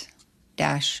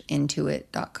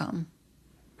fit-intuit.com.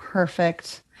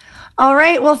 Perfect. All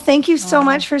right. Well, thank you so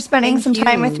much for spending some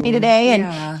time with me today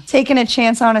and taking a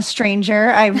chance on a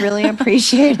stranger. I really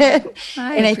appreciate it.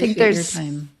 I think there's your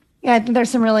time. Yeah, I think there's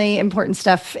some really important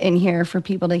stuff in here for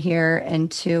people to hear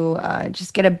and to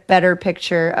just get a better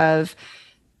picture of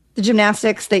the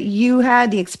gymnastics that you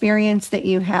had, the experience that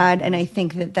you had. And I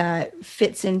think that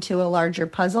fits into a larger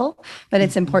puzzle, but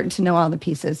it's important to know all the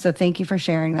pieces. So thank you for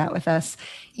sharing that with us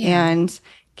and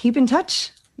keep in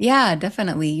touch. Yeah,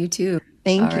 definitely. You too.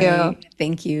 Thank you. Right.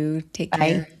 Thank you. Take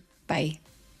care. Bye.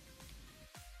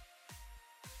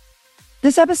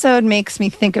 This episode makes me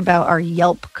think about our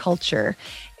Yelp culture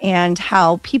and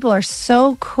how people are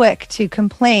so quick to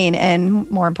complain and,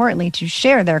 more importantly, to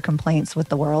share their complaints with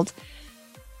the world.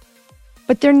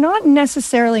 But they're not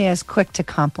necessarily as quick to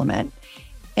compliment.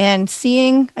 And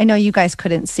I know you guys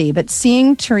couldn't see, but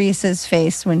seeing Teresa's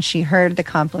face when she heard the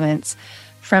compliments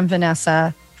from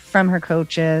Vanessa, from her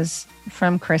coaches,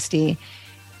 from Christy,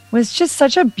 was just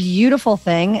such a beautiful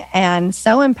thing and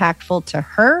so impactful to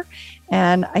her.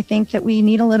 And I think that we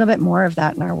need a little bit more of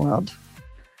that in our world.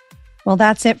 Well,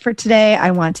 that's it for today.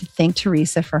 I want to thank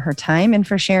Teresa for her time and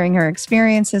for sharing her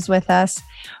experiences with us.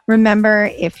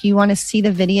 Remember, if you want to see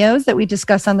the videos that we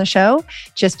discuss on the show,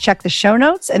 just check the show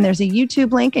notes and there's a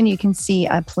YouTube link and you can see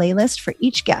a playlist for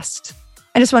each guest.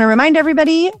 I just want to remind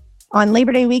everybody, on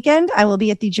Labor Day weekend, I will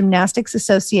be at the Gymnastics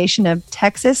Association of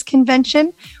Texas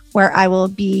convention, where I will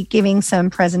be giving some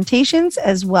presentations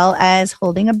as well as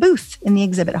holding a booth in the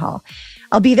exhibit hall.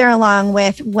 I'll be there along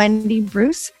with Wendy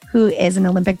Bruce, who is an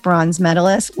Olympic bronze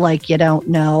medalist, like you don't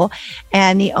know,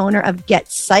 and the owner of Get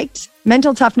Psyched,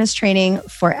 mental toughness training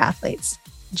for athletes.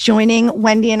 Joining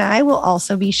Wendy and I will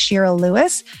also be Shira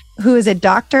Lewis, who is a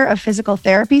doctor of physical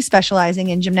therapy specializing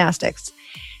in gymnastics.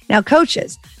 Now,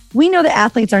 coaches, we know that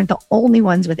athletes aren't the only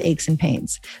ones with aches and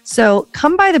pains. So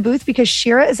come by the booth because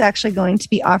Shira is actually going to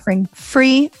be offering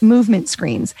free movement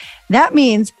screens. That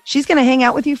means she's going to hang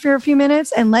out with you for a few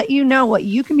minutes and let you know what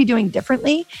you can be doing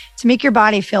differently to make your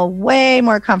body feel way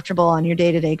more comfortable on your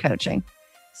day-to-day coaching.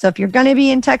 So if you're going to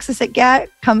be in Texas at GAT,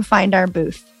 come find our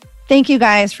booth. Thank you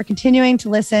guys for continuing to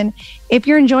listen. If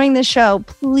you're enjoying this show,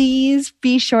 please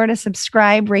be sure to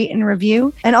subscribe, rate, and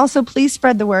review. And also please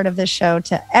spread the word of this show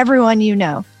to everyone you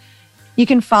know. You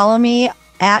can follow me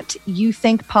at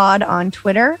YouThinkPod on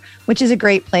Twitter, which is a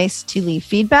great place to leave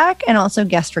feedback and also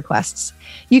guest requests.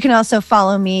 You can also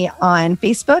follow me on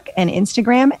Facebook and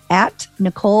Instagram at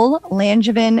Nicole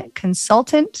Langevin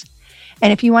Consultant.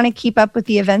 And if you want to keep up with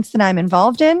the events that I'm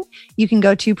involved in, you can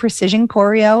go to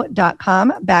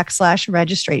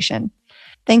precisionchoreo.com/registration.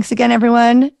 Thanks again,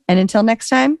 everyone. And until next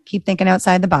time, keep thinking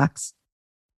outside the box.